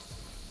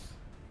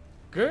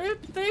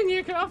 Good thing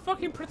you got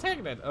fucking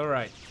protected.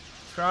 Alright.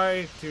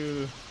 Try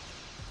to...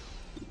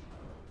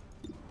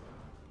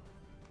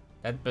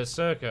 That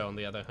Berserker, on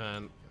the other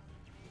hand.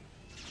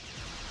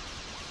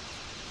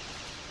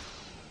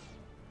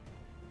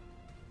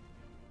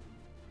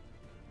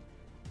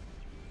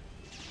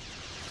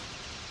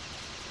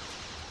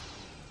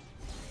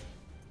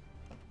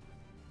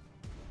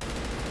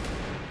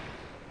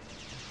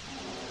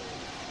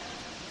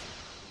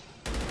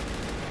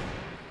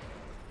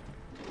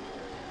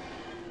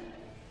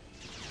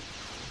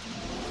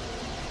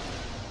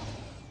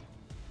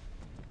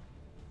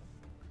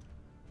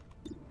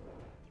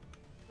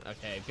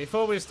 Okay,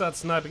 before we start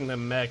sniping the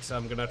mechs,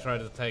 I'm gonna try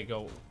to take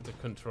the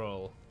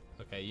control.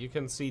 Okay, you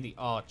can see the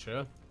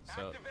archer,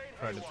 so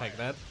try to take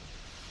that.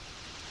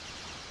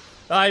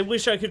 I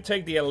wish I could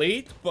take the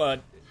elite,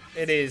 but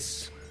it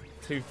is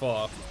too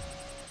far.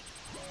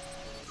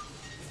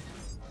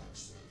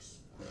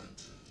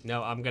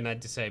 No, I'm gonna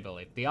disable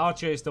it. The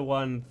archer is the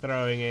one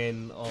throwing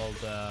in all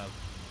the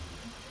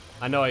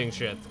annoying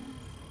shit.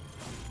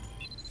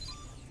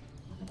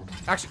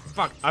 Actually,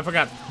 fuck, I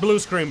forgot. Blue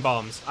screen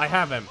bombs. I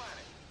have them.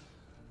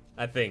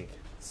 I think.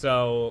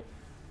 So...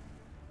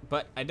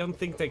 But I don't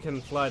think they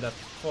can fly that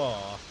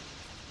far.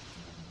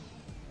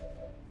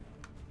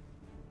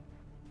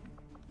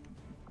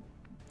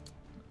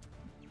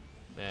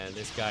 Man,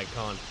 this guy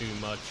can't do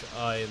much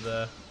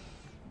either.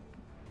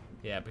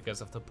 Yeah,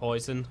 because of the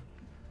poison.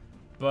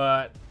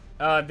 But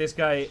this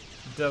guy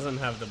doesn't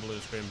have the blue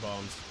screen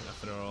bombs,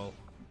 after all.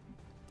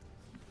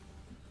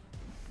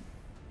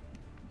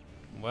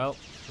 Well,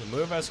 you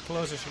move as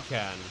close as you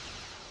can.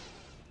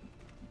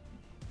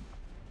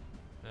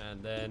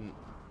 And then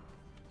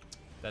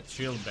that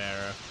shield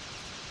bearer.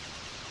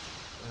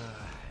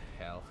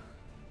 Hell.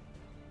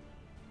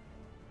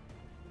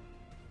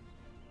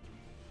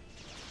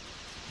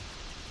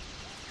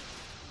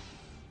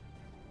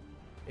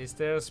 Is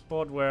there a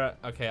spot where...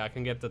 Okay, I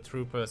can get the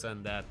troopers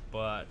and that,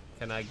 but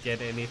can I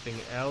get anything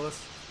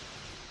else?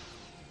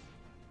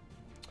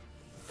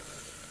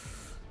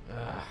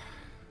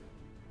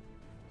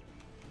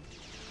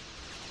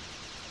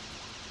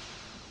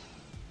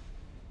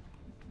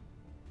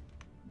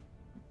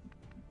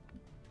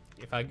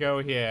 If I go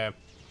here,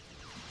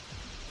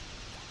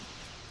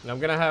 I'm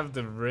gonna have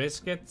to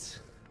risk it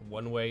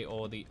one way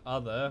or the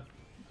other.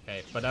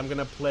 Okay, but I'm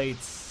gonna play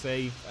it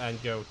safe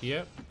and go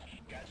here.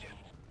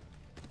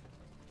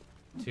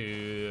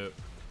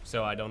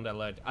 So I don't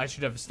alert. I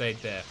should have stayed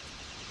there,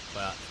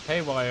 but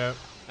haywire,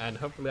 and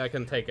hopefully I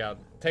can take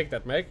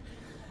that mech.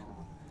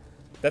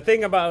 The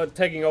thing about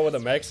taking over the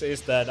mechs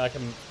is that I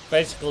can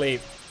basically,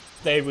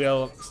 they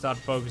will start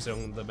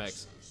focusing on the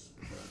mechs.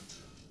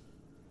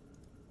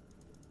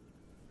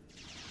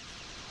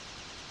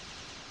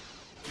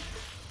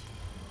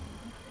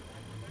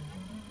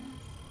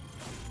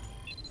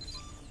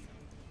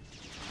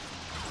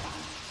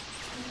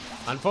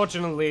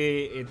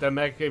 Unfortunately, the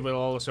mech will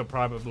also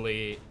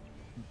probably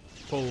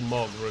pull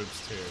more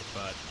groups too,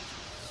 but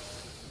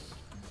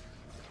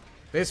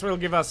this will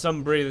give us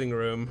some breathing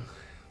room.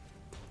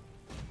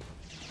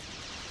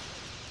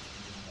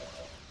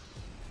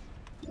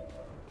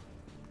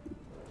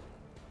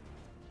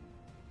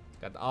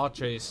 That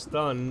archer is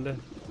stunned.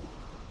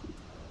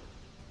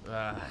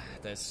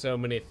 There's so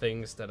many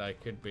things that I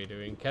could be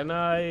doing. Can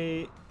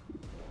I...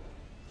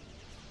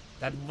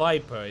 That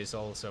Viper is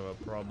also a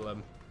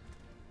problem.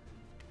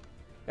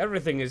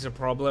 Everything is a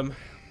problem.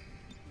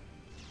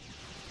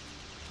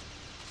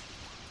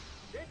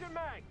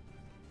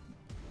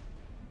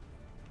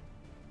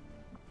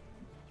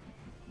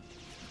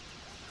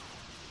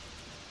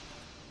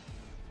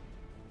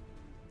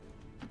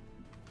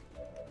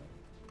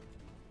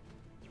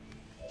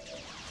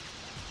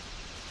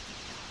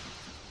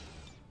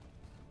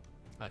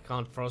 I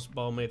can't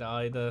frostbomb it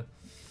either.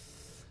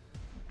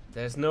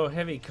 There's no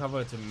heavy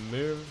cover to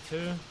move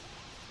to.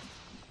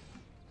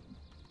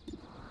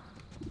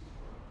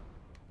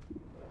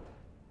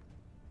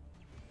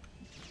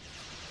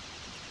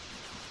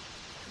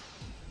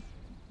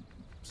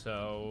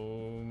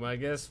 So I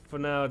guess for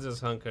now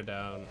just hunker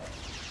down.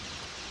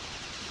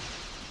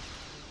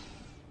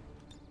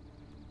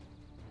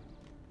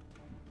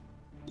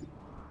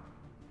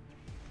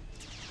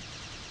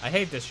 I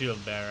hate the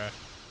shield bearer.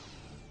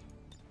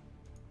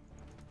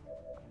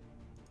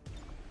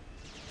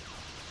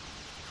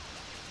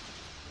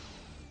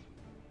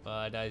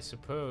 But I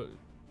suppose,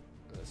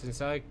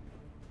 since I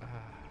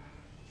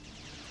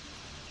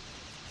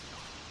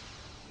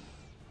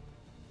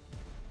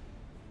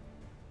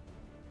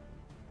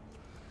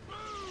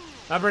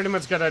pretty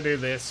much gotta do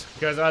this,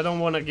 because I don't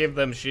want to give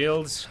them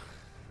shields.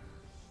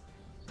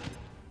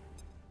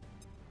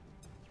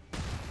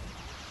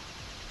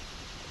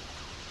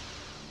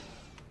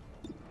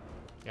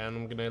 And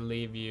I'm gonna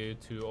leave you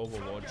to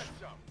Overwatch.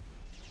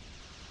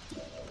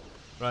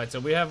 Right,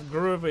 so we have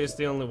Groovy is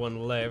the only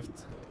one left.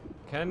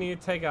 Can you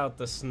take out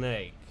the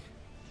snake?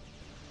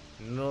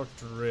 Not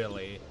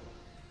really.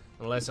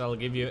 Unless I'll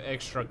give you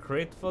extra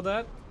crit for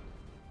that.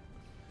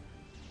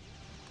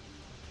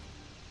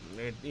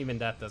 Even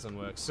that doesn't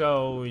work.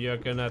 So you're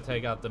gonna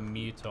take out the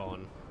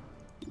Muton.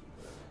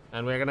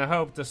 And we're gonna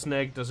hope the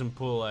snake doesn't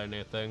pull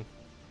anything.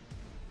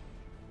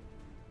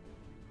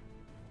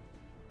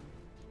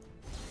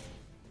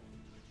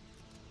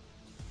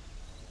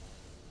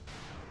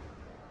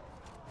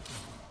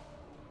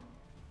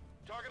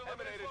 Target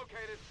eliminated.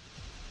 Located.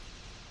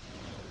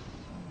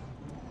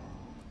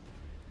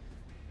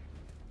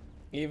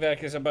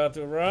 Evac is about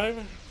to arrive.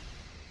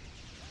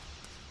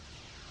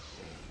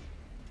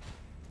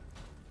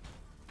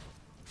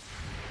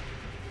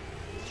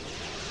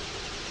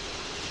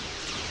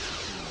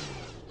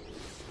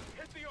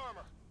 Hit the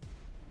armor.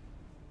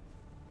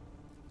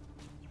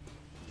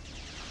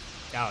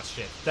 Oh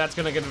shit, that's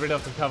gonna get rid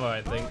of the cover,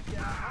 I think. Yeah,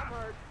 I'm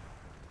hurt.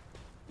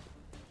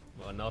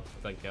 Well, not,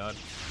 thank god.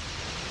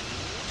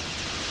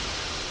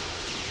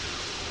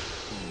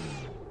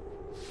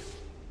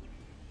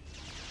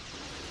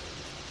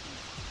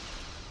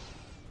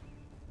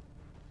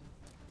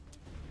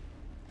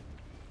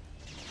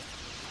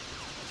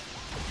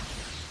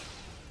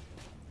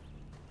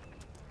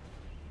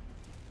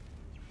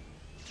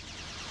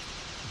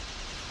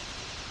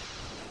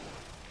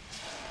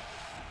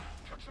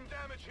 Took some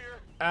damage here.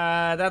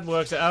 That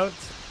works out.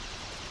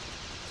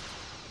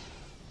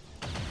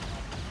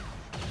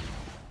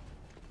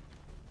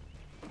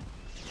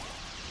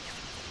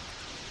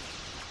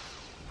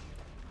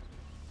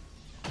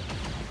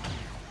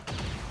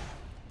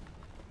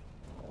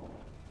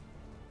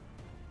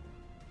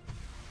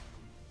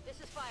 This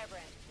is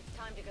Firebrand. It's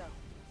time to go.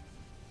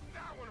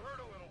 That one hurt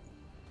a little.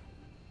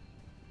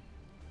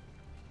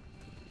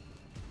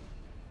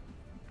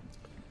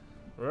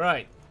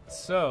 Right,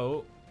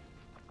 so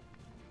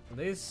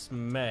this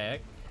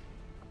mech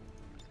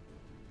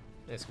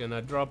is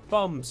gonna drop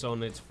bombs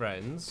on its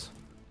friends.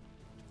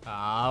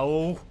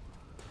 Ow!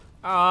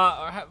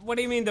 What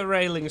do you mean the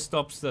railing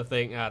stops the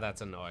thing? Ah,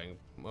 that's annoying.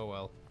 Oh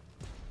well.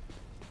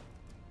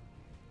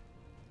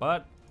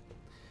 But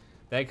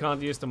they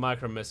can't use the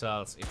micro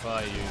missiles if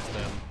I use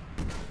them.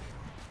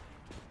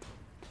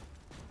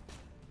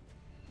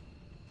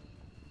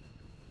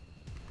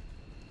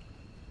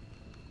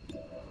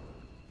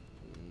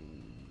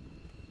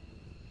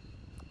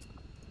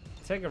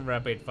 Take a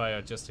rapid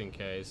fire just in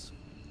case.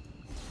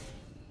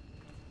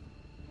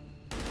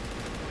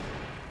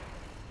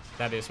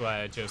 That is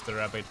why I chose the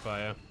rapid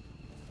fire.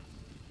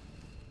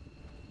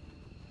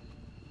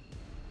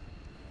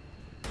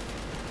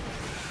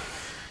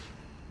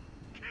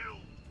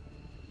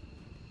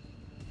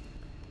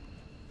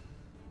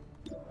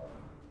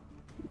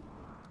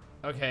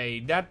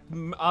 Okay, that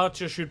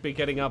archer should be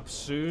getting up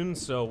soon,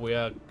 so we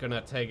are gonna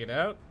take it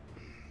out.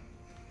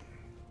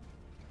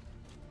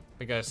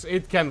 Because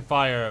it can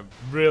fire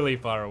really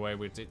far away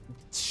with it.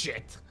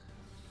 Shit.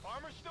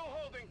 Armor's still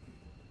holding.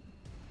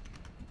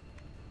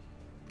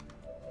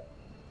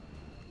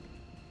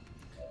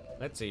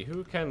 Let's see,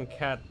 who can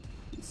cat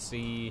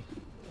see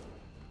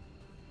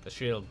the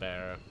shield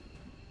bearer?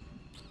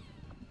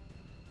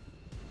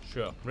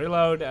 Sure,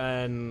 reload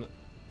and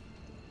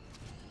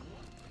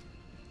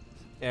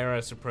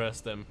area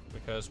suppress them,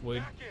 because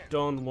we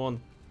don't want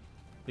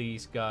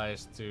these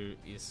guys to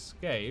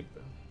escape.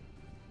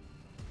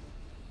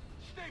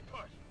 Stay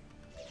put.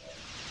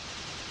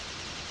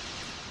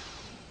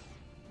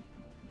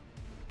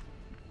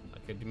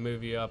 could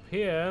move you up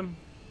here.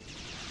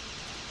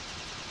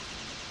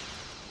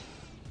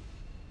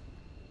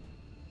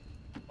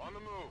 On the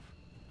move.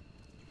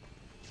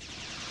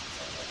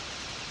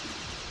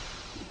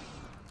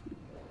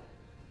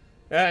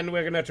 And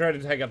we're gonna try to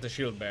take out the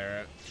shield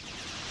bearer.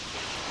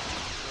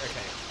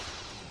 Okay.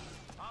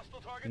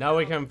 Hostile target Now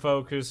we down. can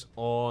focus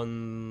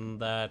on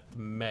that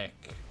mech.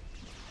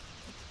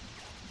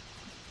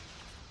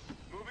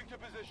 Moving to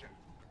position.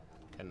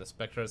 Can the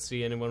Spectre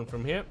see anyone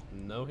from here?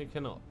 No, he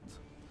cannot.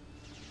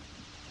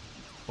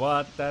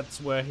 But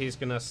that's where he's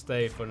gonna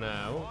stay for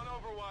now. On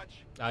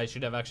Overwatch. I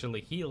should have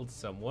actually healed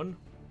someone.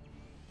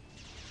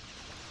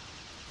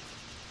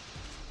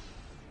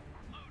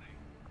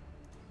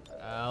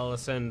 I'll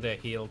send a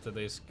heal to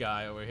this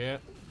guy over here.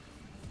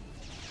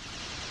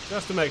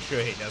 Just to make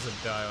sure he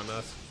doesn't die on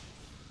us.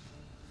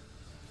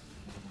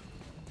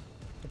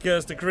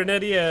 Because the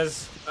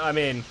Grenadiers, I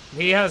mean,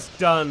 he has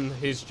done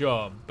his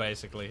job,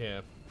 basically,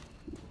 here.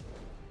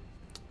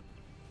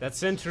 That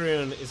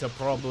Centurion is a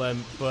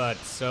problem, but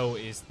so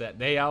is that.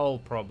 They are all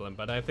problem,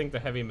 but I think the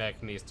heavy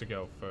mech needs to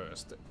go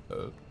first.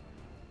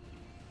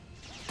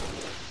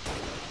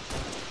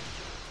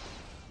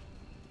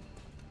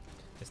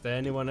 Is there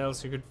anyone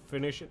else who could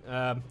finish it?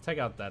 Take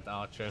out that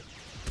archer.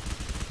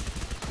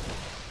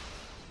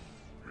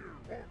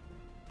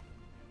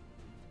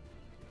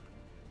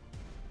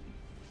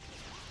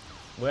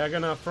 We're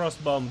gonna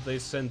frostbomb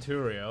this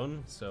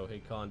Centurion, so he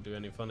can't do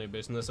any funny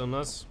business on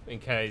us, in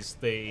case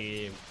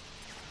the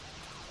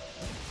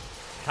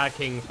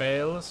hacking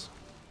fails.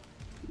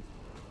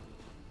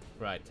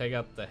 Right, take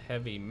out the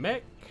heavy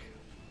mech.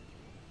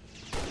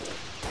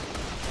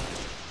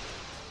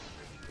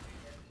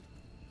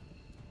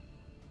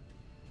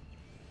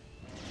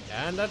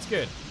 And that's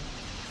good.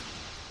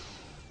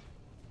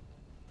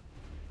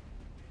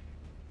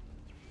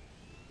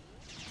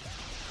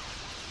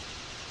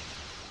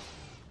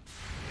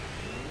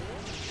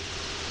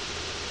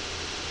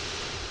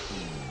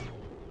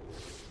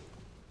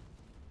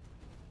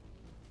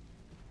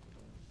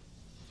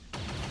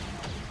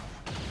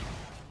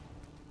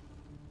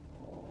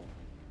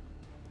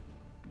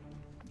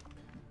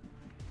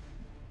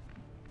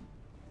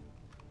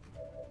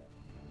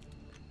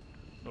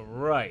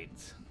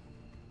 Right.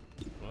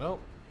 Well,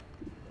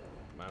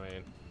 I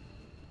mean,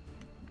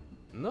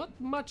 not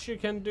much you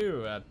can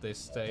do at this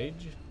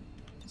stage.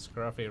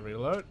 Scruffy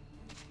reload.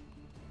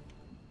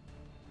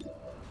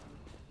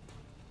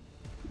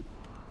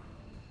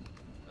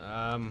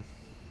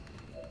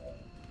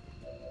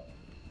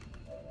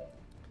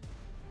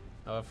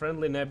 Our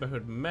friendly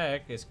neighborhood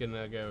mech is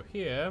gonna go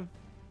here.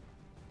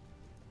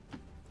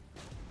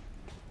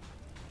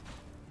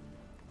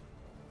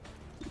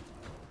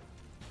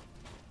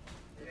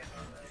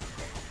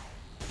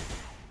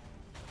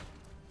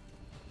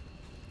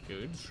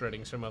 Good,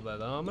 shredding some of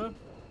that armor.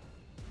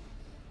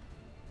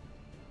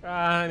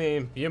 I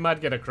mean, you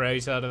might get a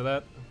craze out of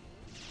that.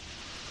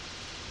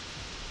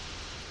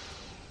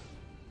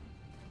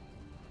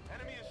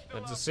 Enemy is still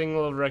But a up.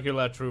 single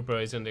regular trooper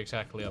isn't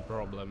exactly a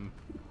problem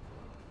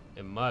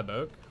in my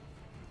book.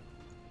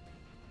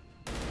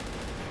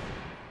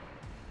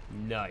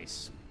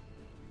 Nice.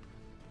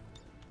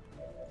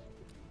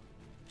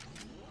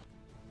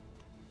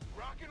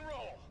 Rock and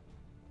roll.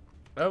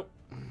 Oh,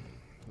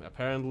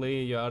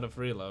 apparently you're out of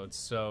reloads,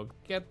 so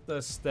get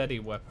the steady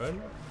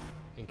weapon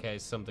in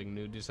case something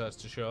new decides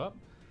to show up.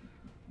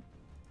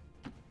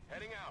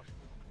 Heading out.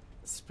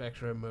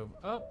 Spectre, move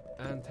up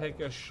and take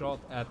a shot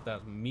at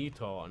that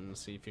Meton.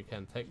 See if you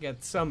can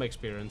get some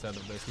experience out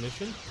of this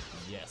mission.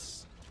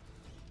 Yes.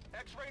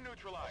 X-ray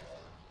neutralized.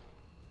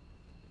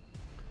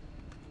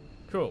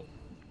 Cool.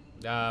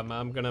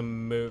 I'm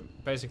gonna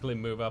basically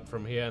move up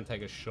from here and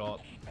take a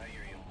shot. I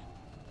hear you.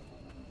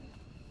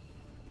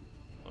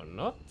 Or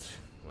not.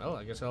 Well,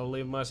 I guess I'll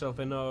leave myself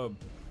in a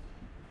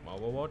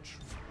Overwatch.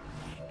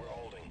 We're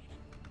holding.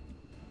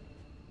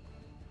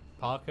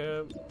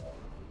 Parker.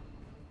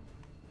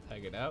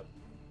 Take it out.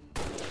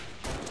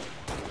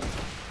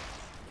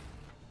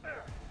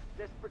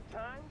 Desperate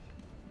times?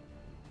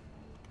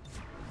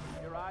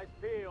 Your eyes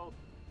peeled.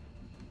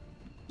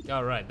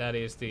 Alright, that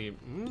is the...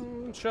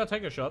 sure,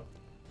 take a shot.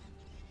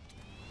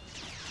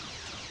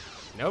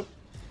 Nope.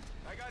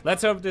 I got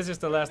Let's hope this is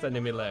the last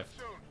enemy left.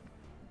 soon.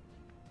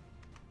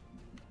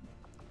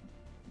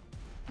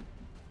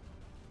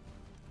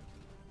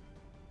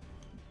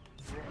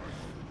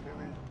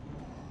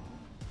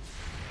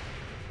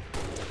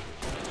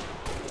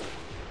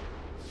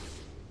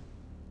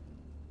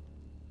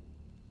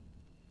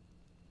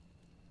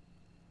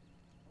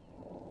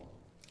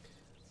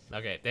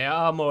 Okay, there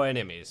are more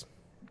enemies.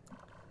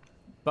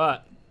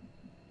 But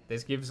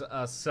this gives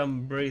us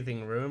some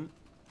breathing room.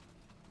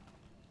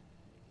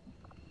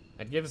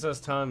 It gives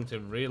us time to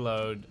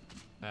reload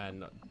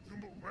and Yes,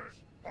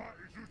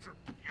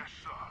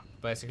 sir.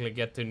 basically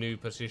get to new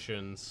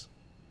positions.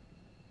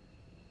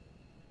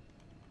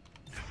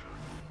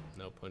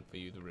 No point for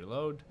you to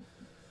reload.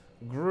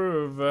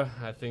 Groove,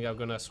 I think I'm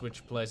gonna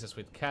switch places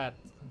with Cat.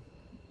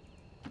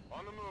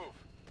 On the move.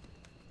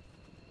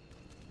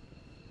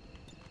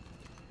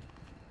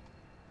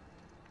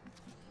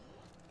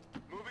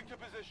 to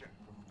position.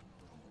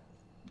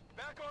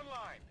 Back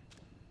online.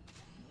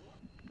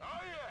 Oh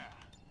yeah.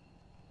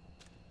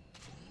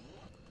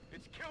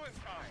 It's killing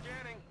time.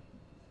 Scanning.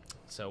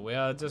 So we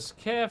are just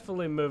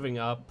carefully moving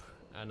up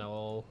and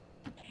all.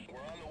 We're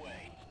on the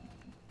way.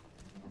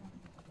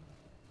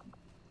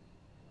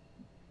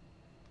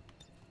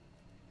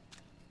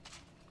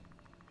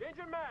 Change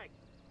mag.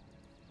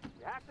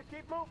 You have to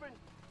keep moving.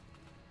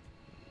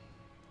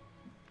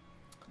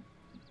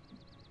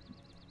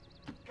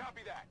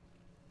 Copy that.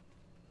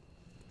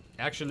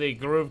 Actually,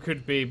 Groove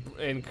could be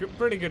in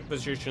pretty good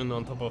position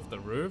on top of the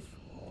roof.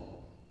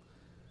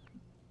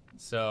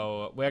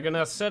 So we're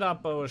gonna set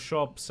up our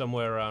shop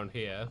somewhere around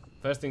here.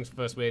 First things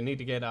first, we need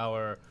to get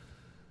our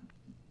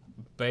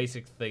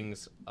basic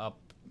things up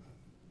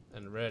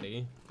and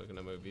ready. We're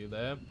gonna move you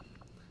there.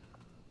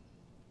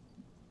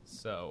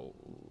 So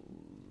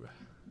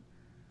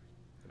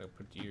gonna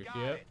put you Got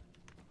here. it.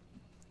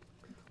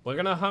 We're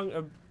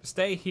gonna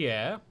stay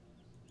here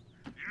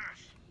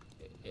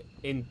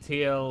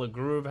until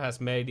Groove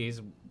has made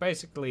his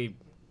basically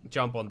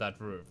jump on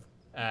that roof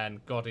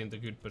and got into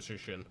good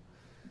position.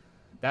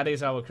 That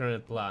is our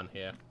current plan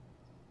here.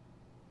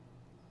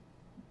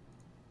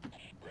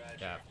 Roger.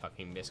 Yeah,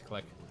 fucking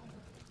misclick.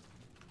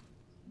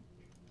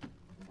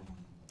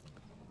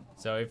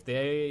 So if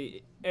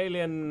the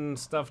alien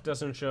stuff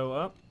doesn't show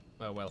up,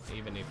 oh well,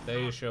 even if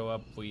they show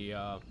up, we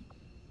are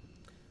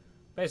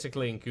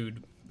basically in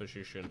good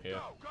position here.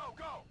 Go, go,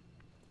 go.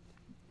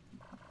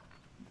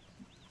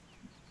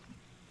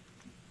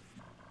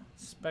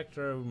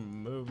 Spectre,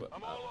 move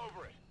I'm up. all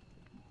over it.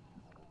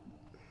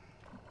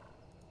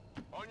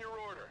 On your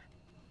order.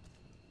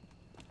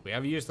 We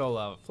have used all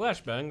our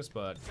flashbangs,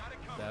 but Got it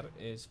that covered.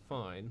 is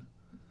fine.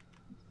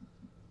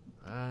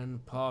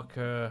 And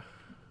Parker,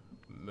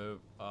 move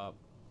up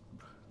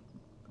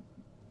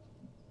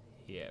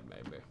here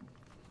maybe,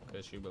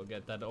 because you will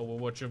get that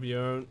Overwatch of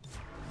your own.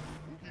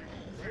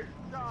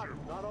 Stop.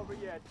 Not over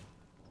yet.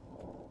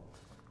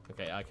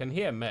 Okay, I can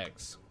hear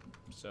mechs,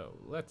 so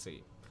let's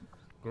see.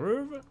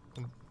 Groove,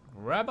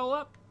 rebel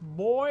up,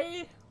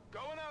 boy.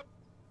 Going up.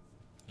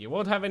 You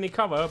won't have any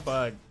cover,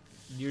 but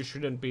you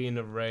shouldn't be in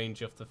the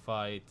range of the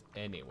fight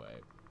anyway.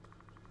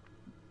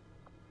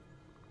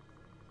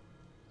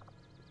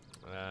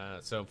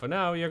 So for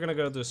now, you're gonna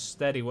go to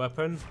steady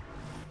weapon,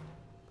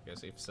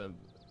 because if some,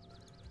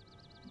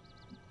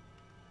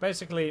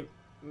 basically,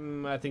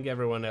 I think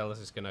everyone else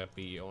is gonna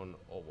be on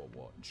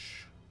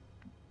Overwatch.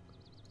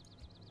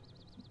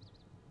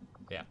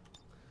 Yeah,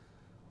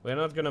 we're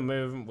not gonna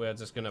move. We're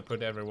just gonna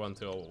put everyone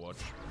to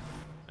Overwatch,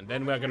 and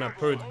then we're gonna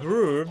put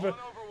Groove. On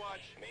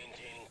Overwatch.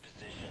 Maintaining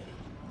position.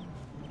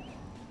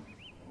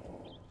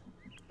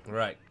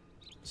 Right.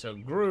 So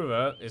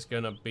Groover is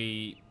gonna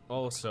be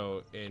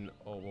also in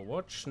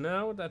Overwatch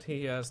now that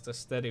he has the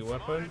steady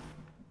weapon.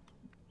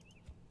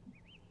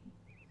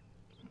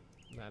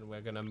 And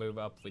we're gonna move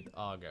up with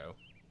Argo.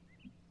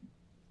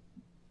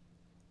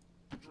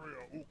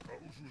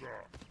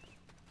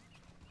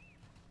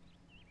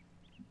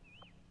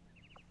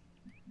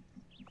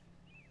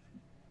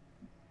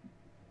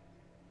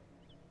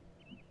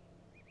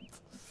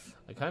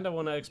 I kinda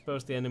wanna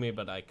expose the enemy,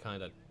 but I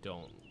kinda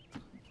don't.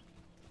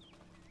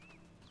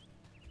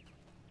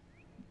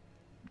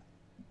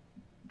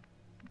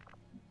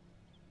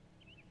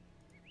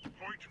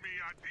 Point me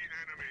at the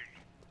enemy.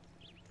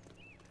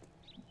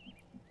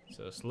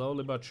 So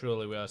slowly but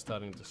surely we are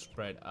starting to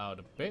spread out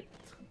a bit.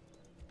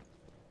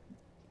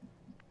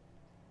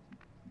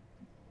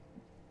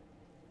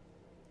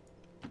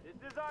 This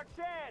is our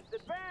chance.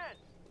 Advance.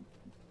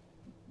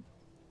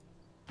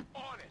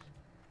 On it.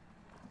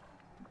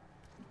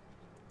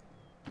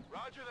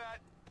 Roger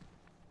that.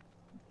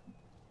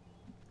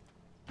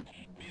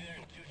 Be there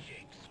in 2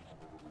 shakes.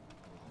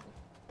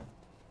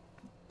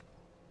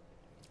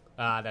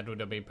 Ah, that would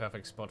have been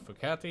perfect spot for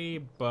Catty,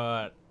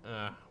 but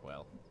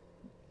well.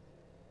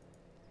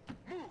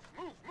 Move,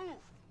 move,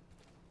 move.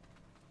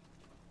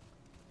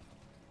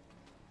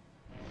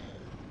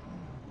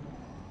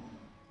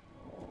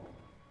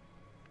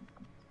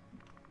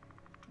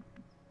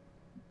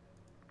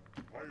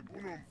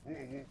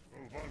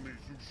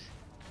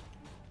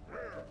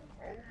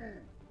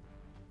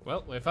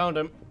 Well, we found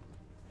him.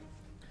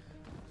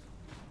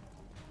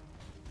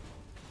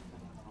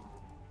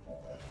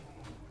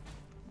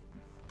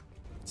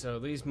 So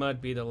these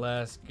might be the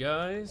last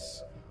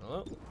guys.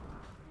 Oh.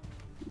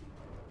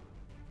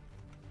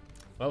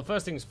 Well,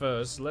 first things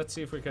first, let's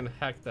see if we can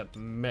hack that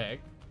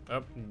mech.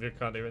 Oh, you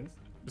can't even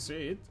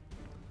see it.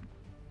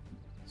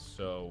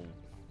 So,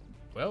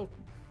 well,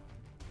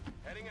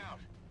 Heading out.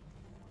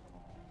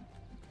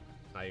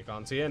 now you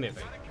can't see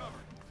anything. Got it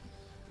covered.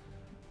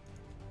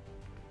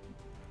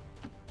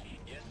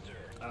 Yes,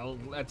 sir. I'll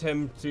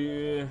attempt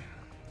to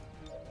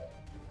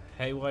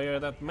haywire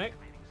that mech.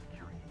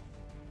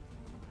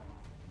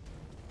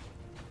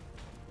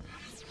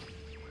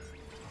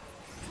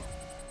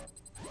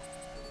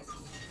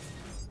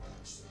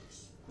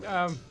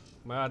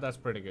 Well, that's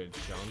pretty good,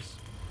 Jones.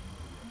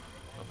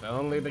 If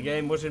only the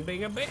game wasn't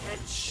being a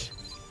bitch.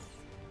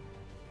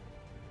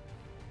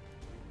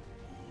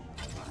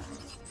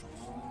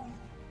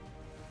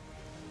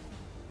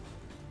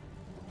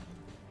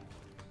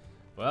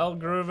 Well,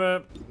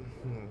 Groover,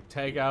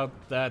 take out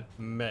that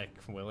mech,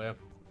 will you?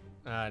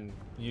 And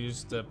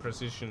use the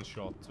precision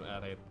shot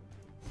at it.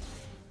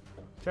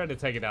 Try to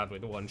take it out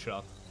with one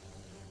shot.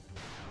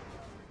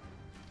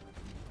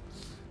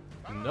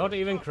 Not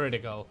even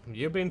critical.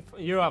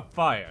 You are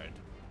fired.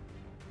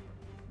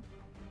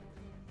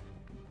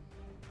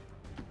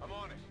 I'm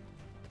on it.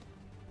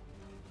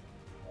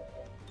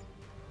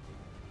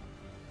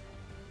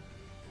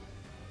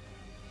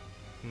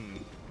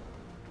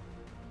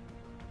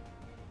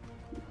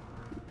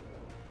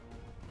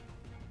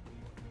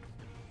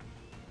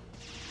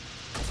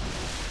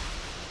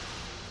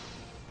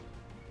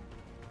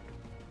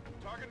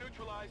 Target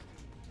neutralized.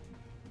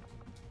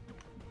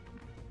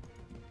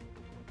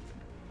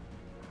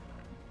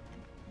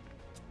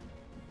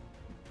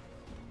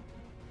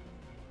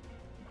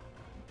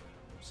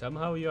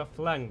 Somehow you are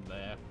flanked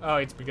there. Oh,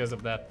 it's because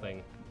of that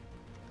thing.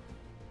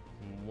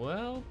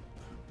 Well...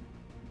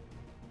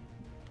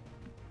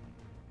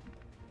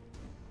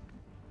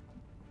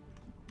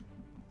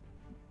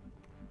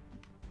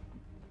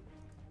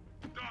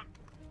 Done.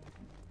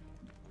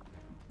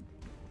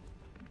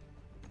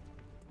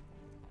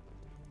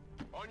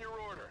 On your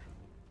order.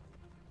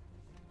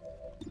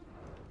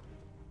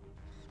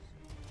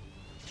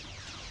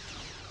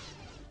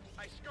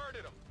 I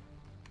skirted him.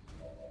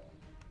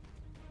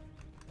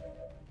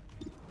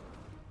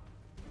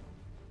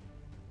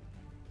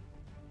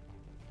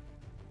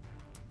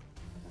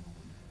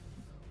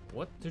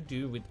 What to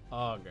do with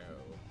Argo?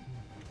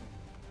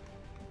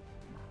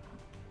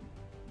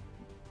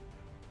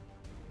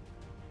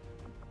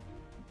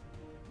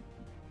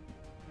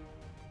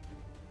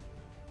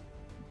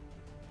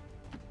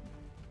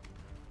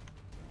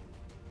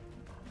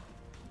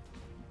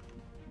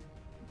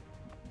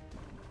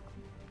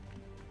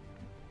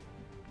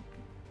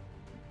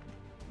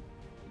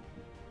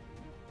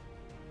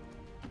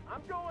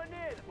 I'm going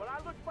in. When I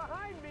look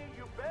behind me,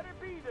 you better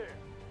be there.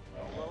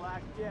 Don't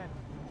relax yet.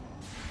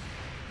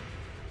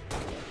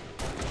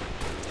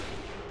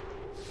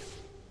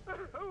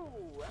 Oh,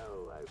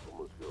 well, I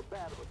almost feel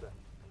bad about that.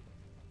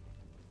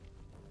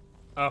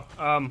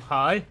 Oh,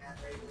 hi.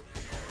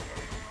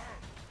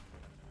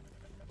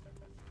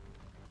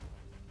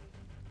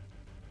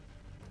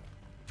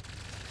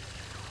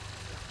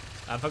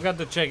 I forgot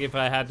to check if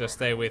I had to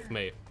stay with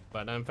me,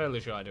 but I'm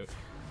fairly sure I do.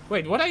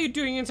 Wait, what are you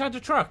doing inside the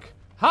truck?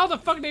 How the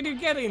fuck did you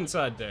get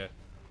inside there?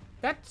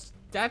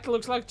 That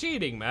looks like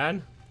cheating,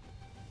 man.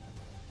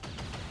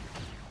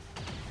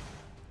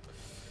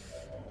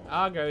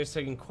 Argo is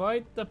taking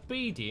quite the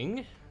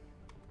beating.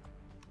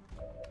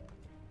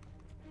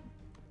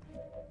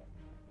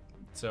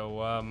 So,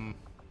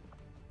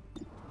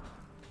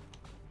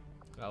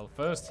 I'll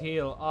first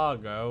heal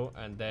Argo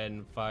and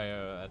then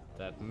fire at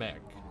that mech.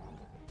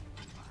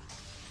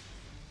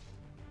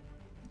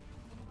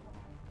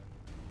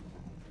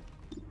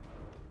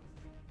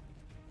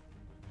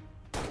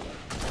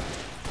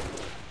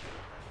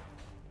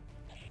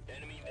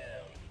 Enemy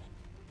down.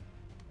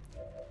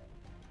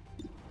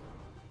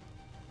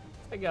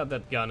 I got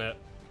that gunner.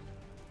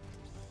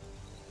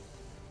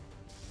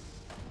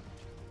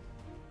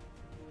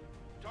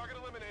 Target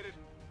eliminated.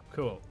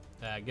 Cool.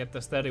 Get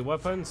the steady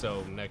weapon,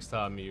 so next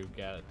time you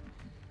get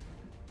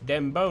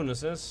them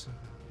bonuses.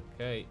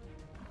 Okay.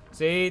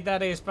 See,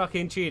 that is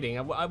fucking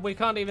cheating. We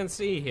can't even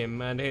see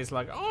him, and he's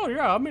like, oh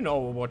yeah, I'm in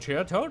Overwatch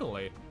here,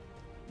 totally.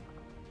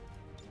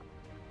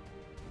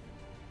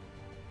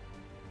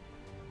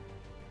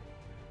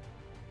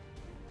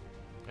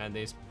 And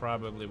this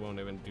probably won't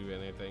even do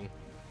anything.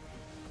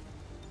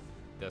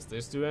 Does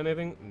this do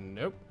anything?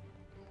 Nope.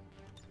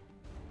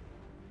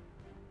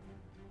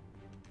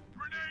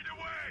 Grenade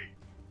away!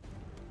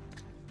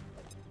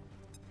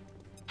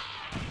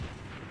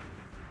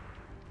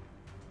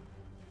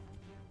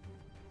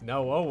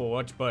 No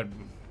Overwatch, but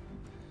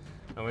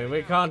I mean,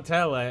 we can't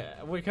tell.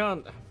 We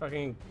can't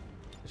fucking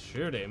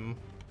shoot him.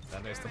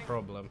 That is the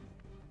problem.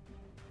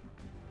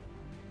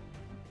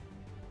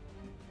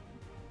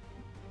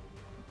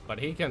 But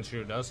he can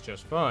shoot us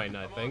just fine,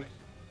 I think.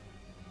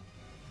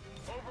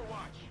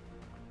 Overwatch.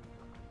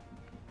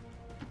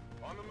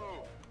 On the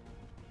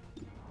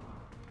move.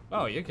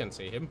 Oh, you can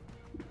see him.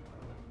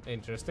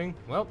 Interesting.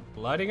 Well,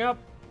 lighting up.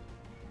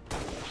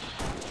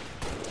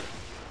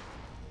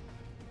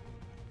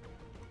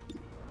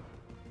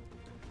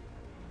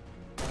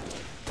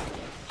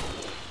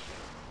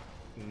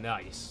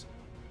 Nice.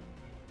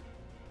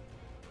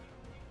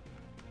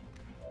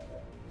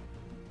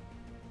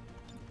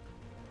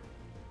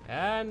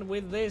 And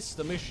with this,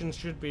 the mission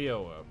should be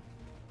over.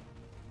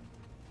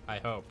 I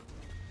hope.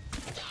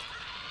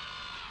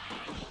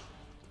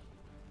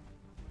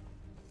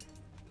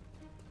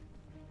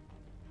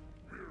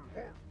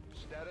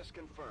 Status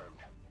confirmed.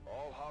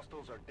 All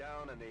hostiles are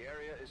down and the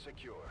area is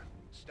secure.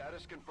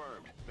 Status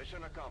confirmed.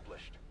 Mission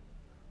accomplished.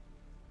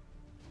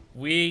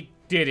 We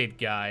did it,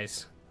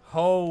 guys.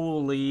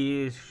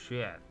 Holy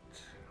shit.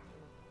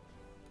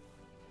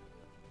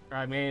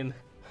 I mean,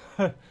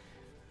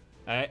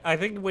 I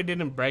think we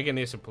didn't break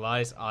any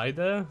supplies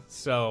either,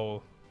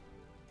 so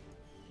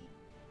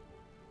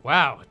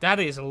Wow, that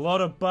is a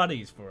lot of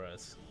bodies for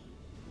us.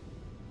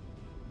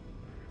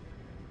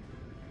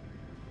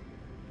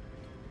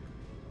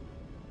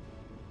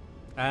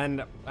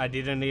 And I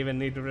didn't even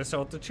need to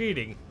resort to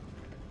cheating.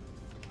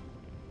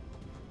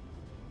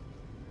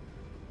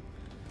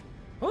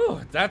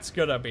 Oh, that's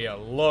gonna be a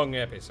long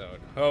episode.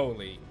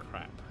 Holy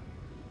crap.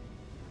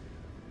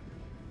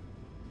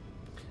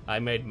 I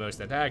made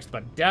most attacks,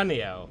 but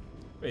Daniel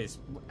is...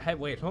 Hey,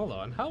 wait, hold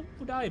on. How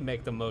would I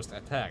make the most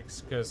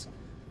attacks? Because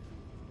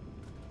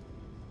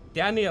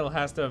Daniel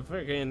has to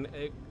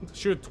freaking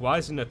shoot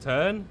twice in a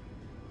turn?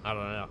 I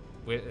don't know.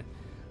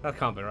 That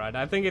can't be right.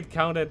 I think it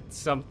counted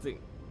something...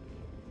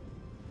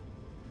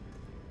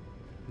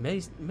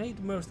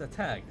 Made most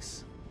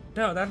attacks.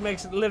 No, that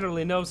makes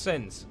literally no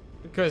sense.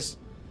 Because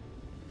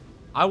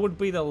I would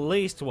be the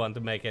least one to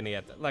make any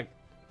attack. Like,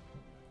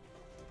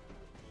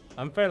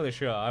 I'm fairly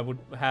sure I would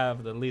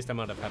have the least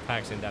amount of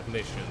attacks in that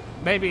mission.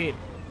 Maybe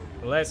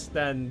less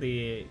than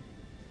the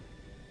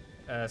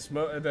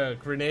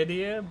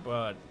Grenadier,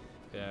 but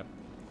yeah.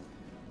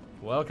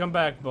 Welcome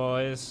back,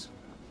 boys.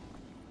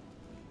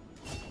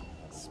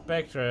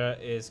 Spectre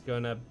is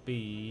gonna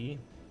be...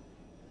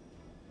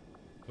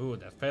 Ooh,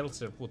 that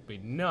failsafe would be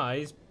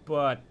nice,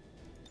 but...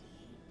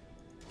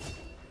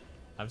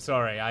 I'm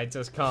sorry, I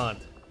just can't.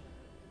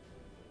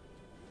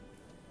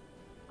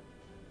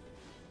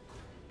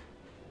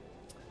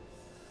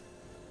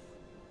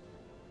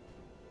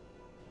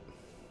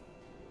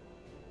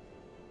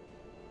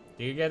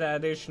 Do you get an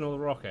additional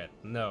rocket?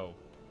 No.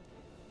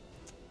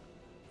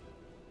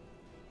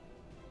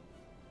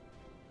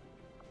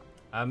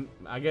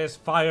 I guess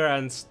fire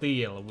and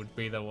steel would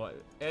be the one.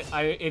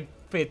 It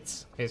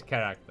fits his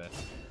character.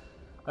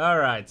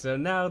 Alright, so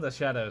now the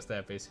Shadow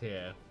Step is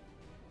here.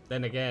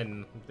 Then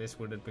again, this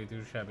wouldn't be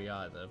too shabby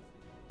either.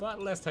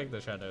 But let's take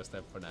the Shadow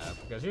Step for now,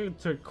 because you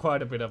took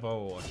quite a bit of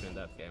Overwatch in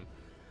that game.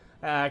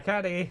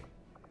 Caddy.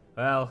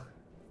 Well.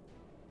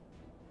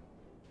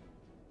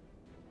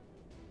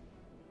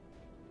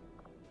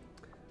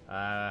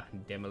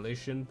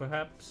 Demolition,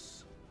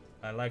 perhaps?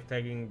 I like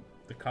taking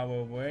the cover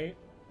away.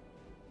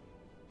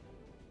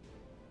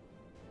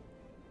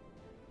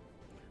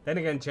 Then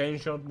again, Chain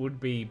Shot would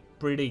be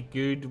pretty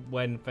good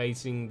when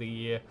facing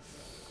the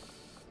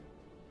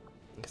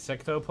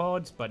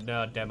Sectopods, but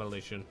no,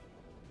 Demolition.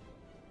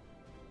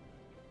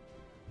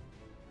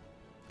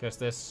 Because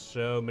there's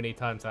so many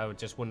times I would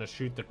just want to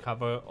shoot the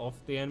cover off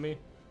the enemy.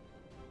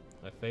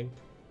 I think.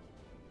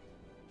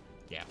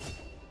 Yeah.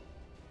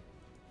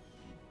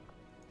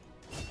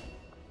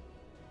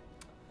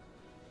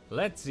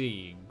 Let's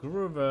see.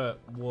 Groover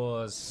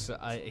was...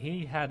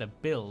 he had a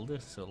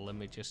build, so let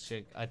me just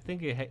check. I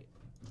think it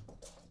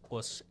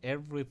was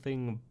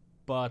everything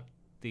but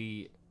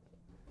the...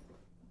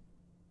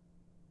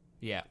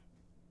 Yeah.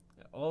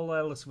 All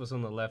else was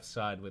on the left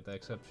side with the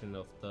exception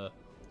of the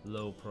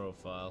low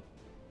profile.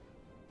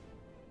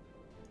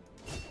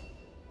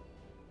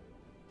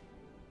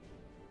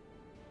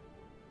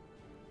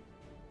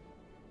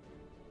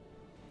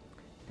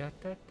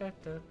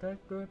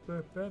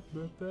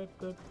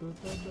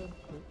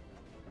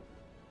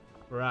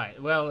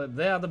 Right, well,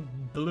 they are the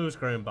blue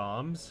screen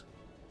bombs.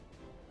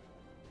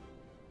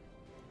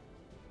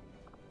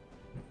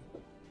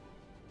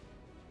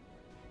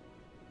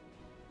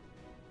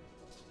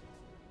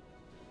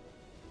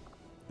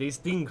 These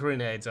sting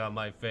grenades are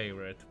my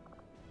favorite.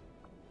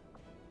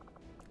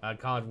 I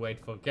can't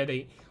wait for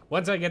getting...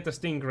 Once I get the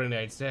sting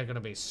grenades, they're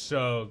gonna be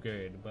so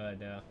good,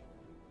 but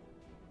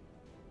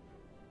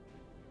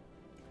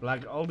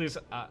like all these,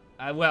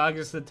 well, I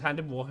guess the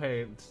tandem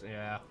warheads,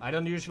 yeah. I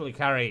don't usually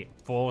carry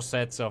 4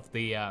 sets of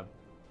the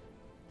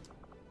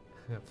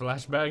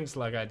flashbangs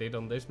like I did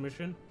on this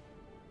mission.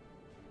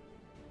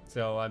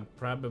 So I'm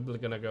probably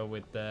gonna go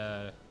with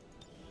the,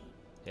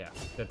 yeah,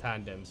 the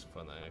tandems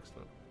for the next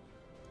one.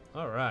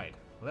 Alright,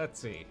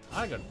 let's see.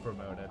 I got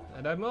promoted,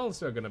 and I'm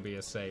also gonna be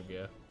a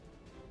savior.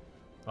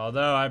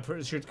 Although I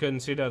should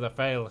consider the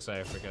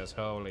failsafe because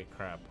holy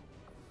crap.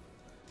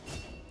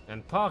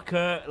 And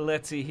Parker,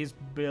 let's see, his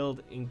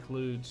build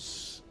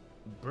includes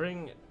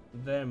bring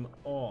them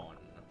on.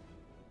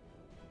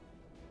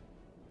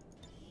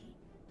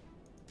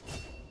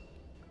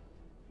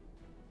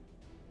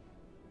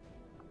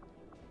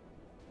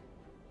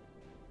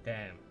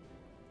 Damn.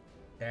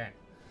 Damn.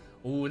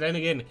 Ooh, then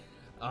again,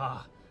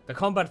 the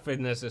combat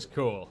fitness is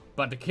cool,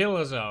 but the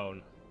killer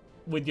zone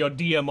with your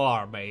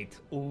DMR, mate.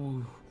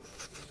 Ooh.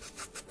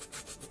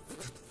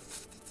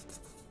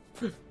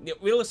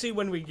 We'll see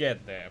when we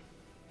get there.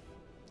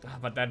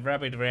 But that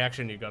rapid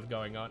reaction you got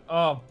going on.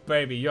 Oh,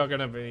 baby, you're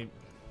gonna be...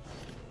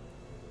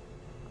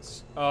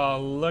 Oh,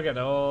 look at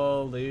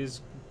all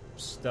these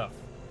stuff.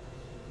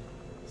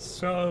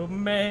 So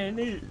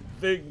many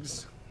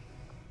things.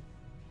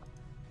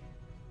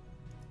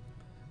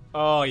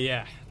 Oh,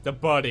 yeah. The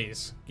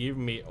buddies. Give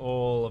me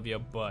all of your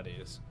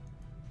buddies.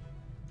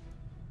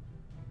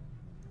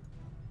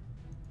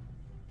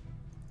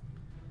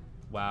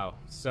 Wow.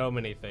 So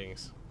many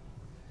things.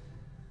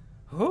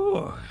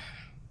 Whew.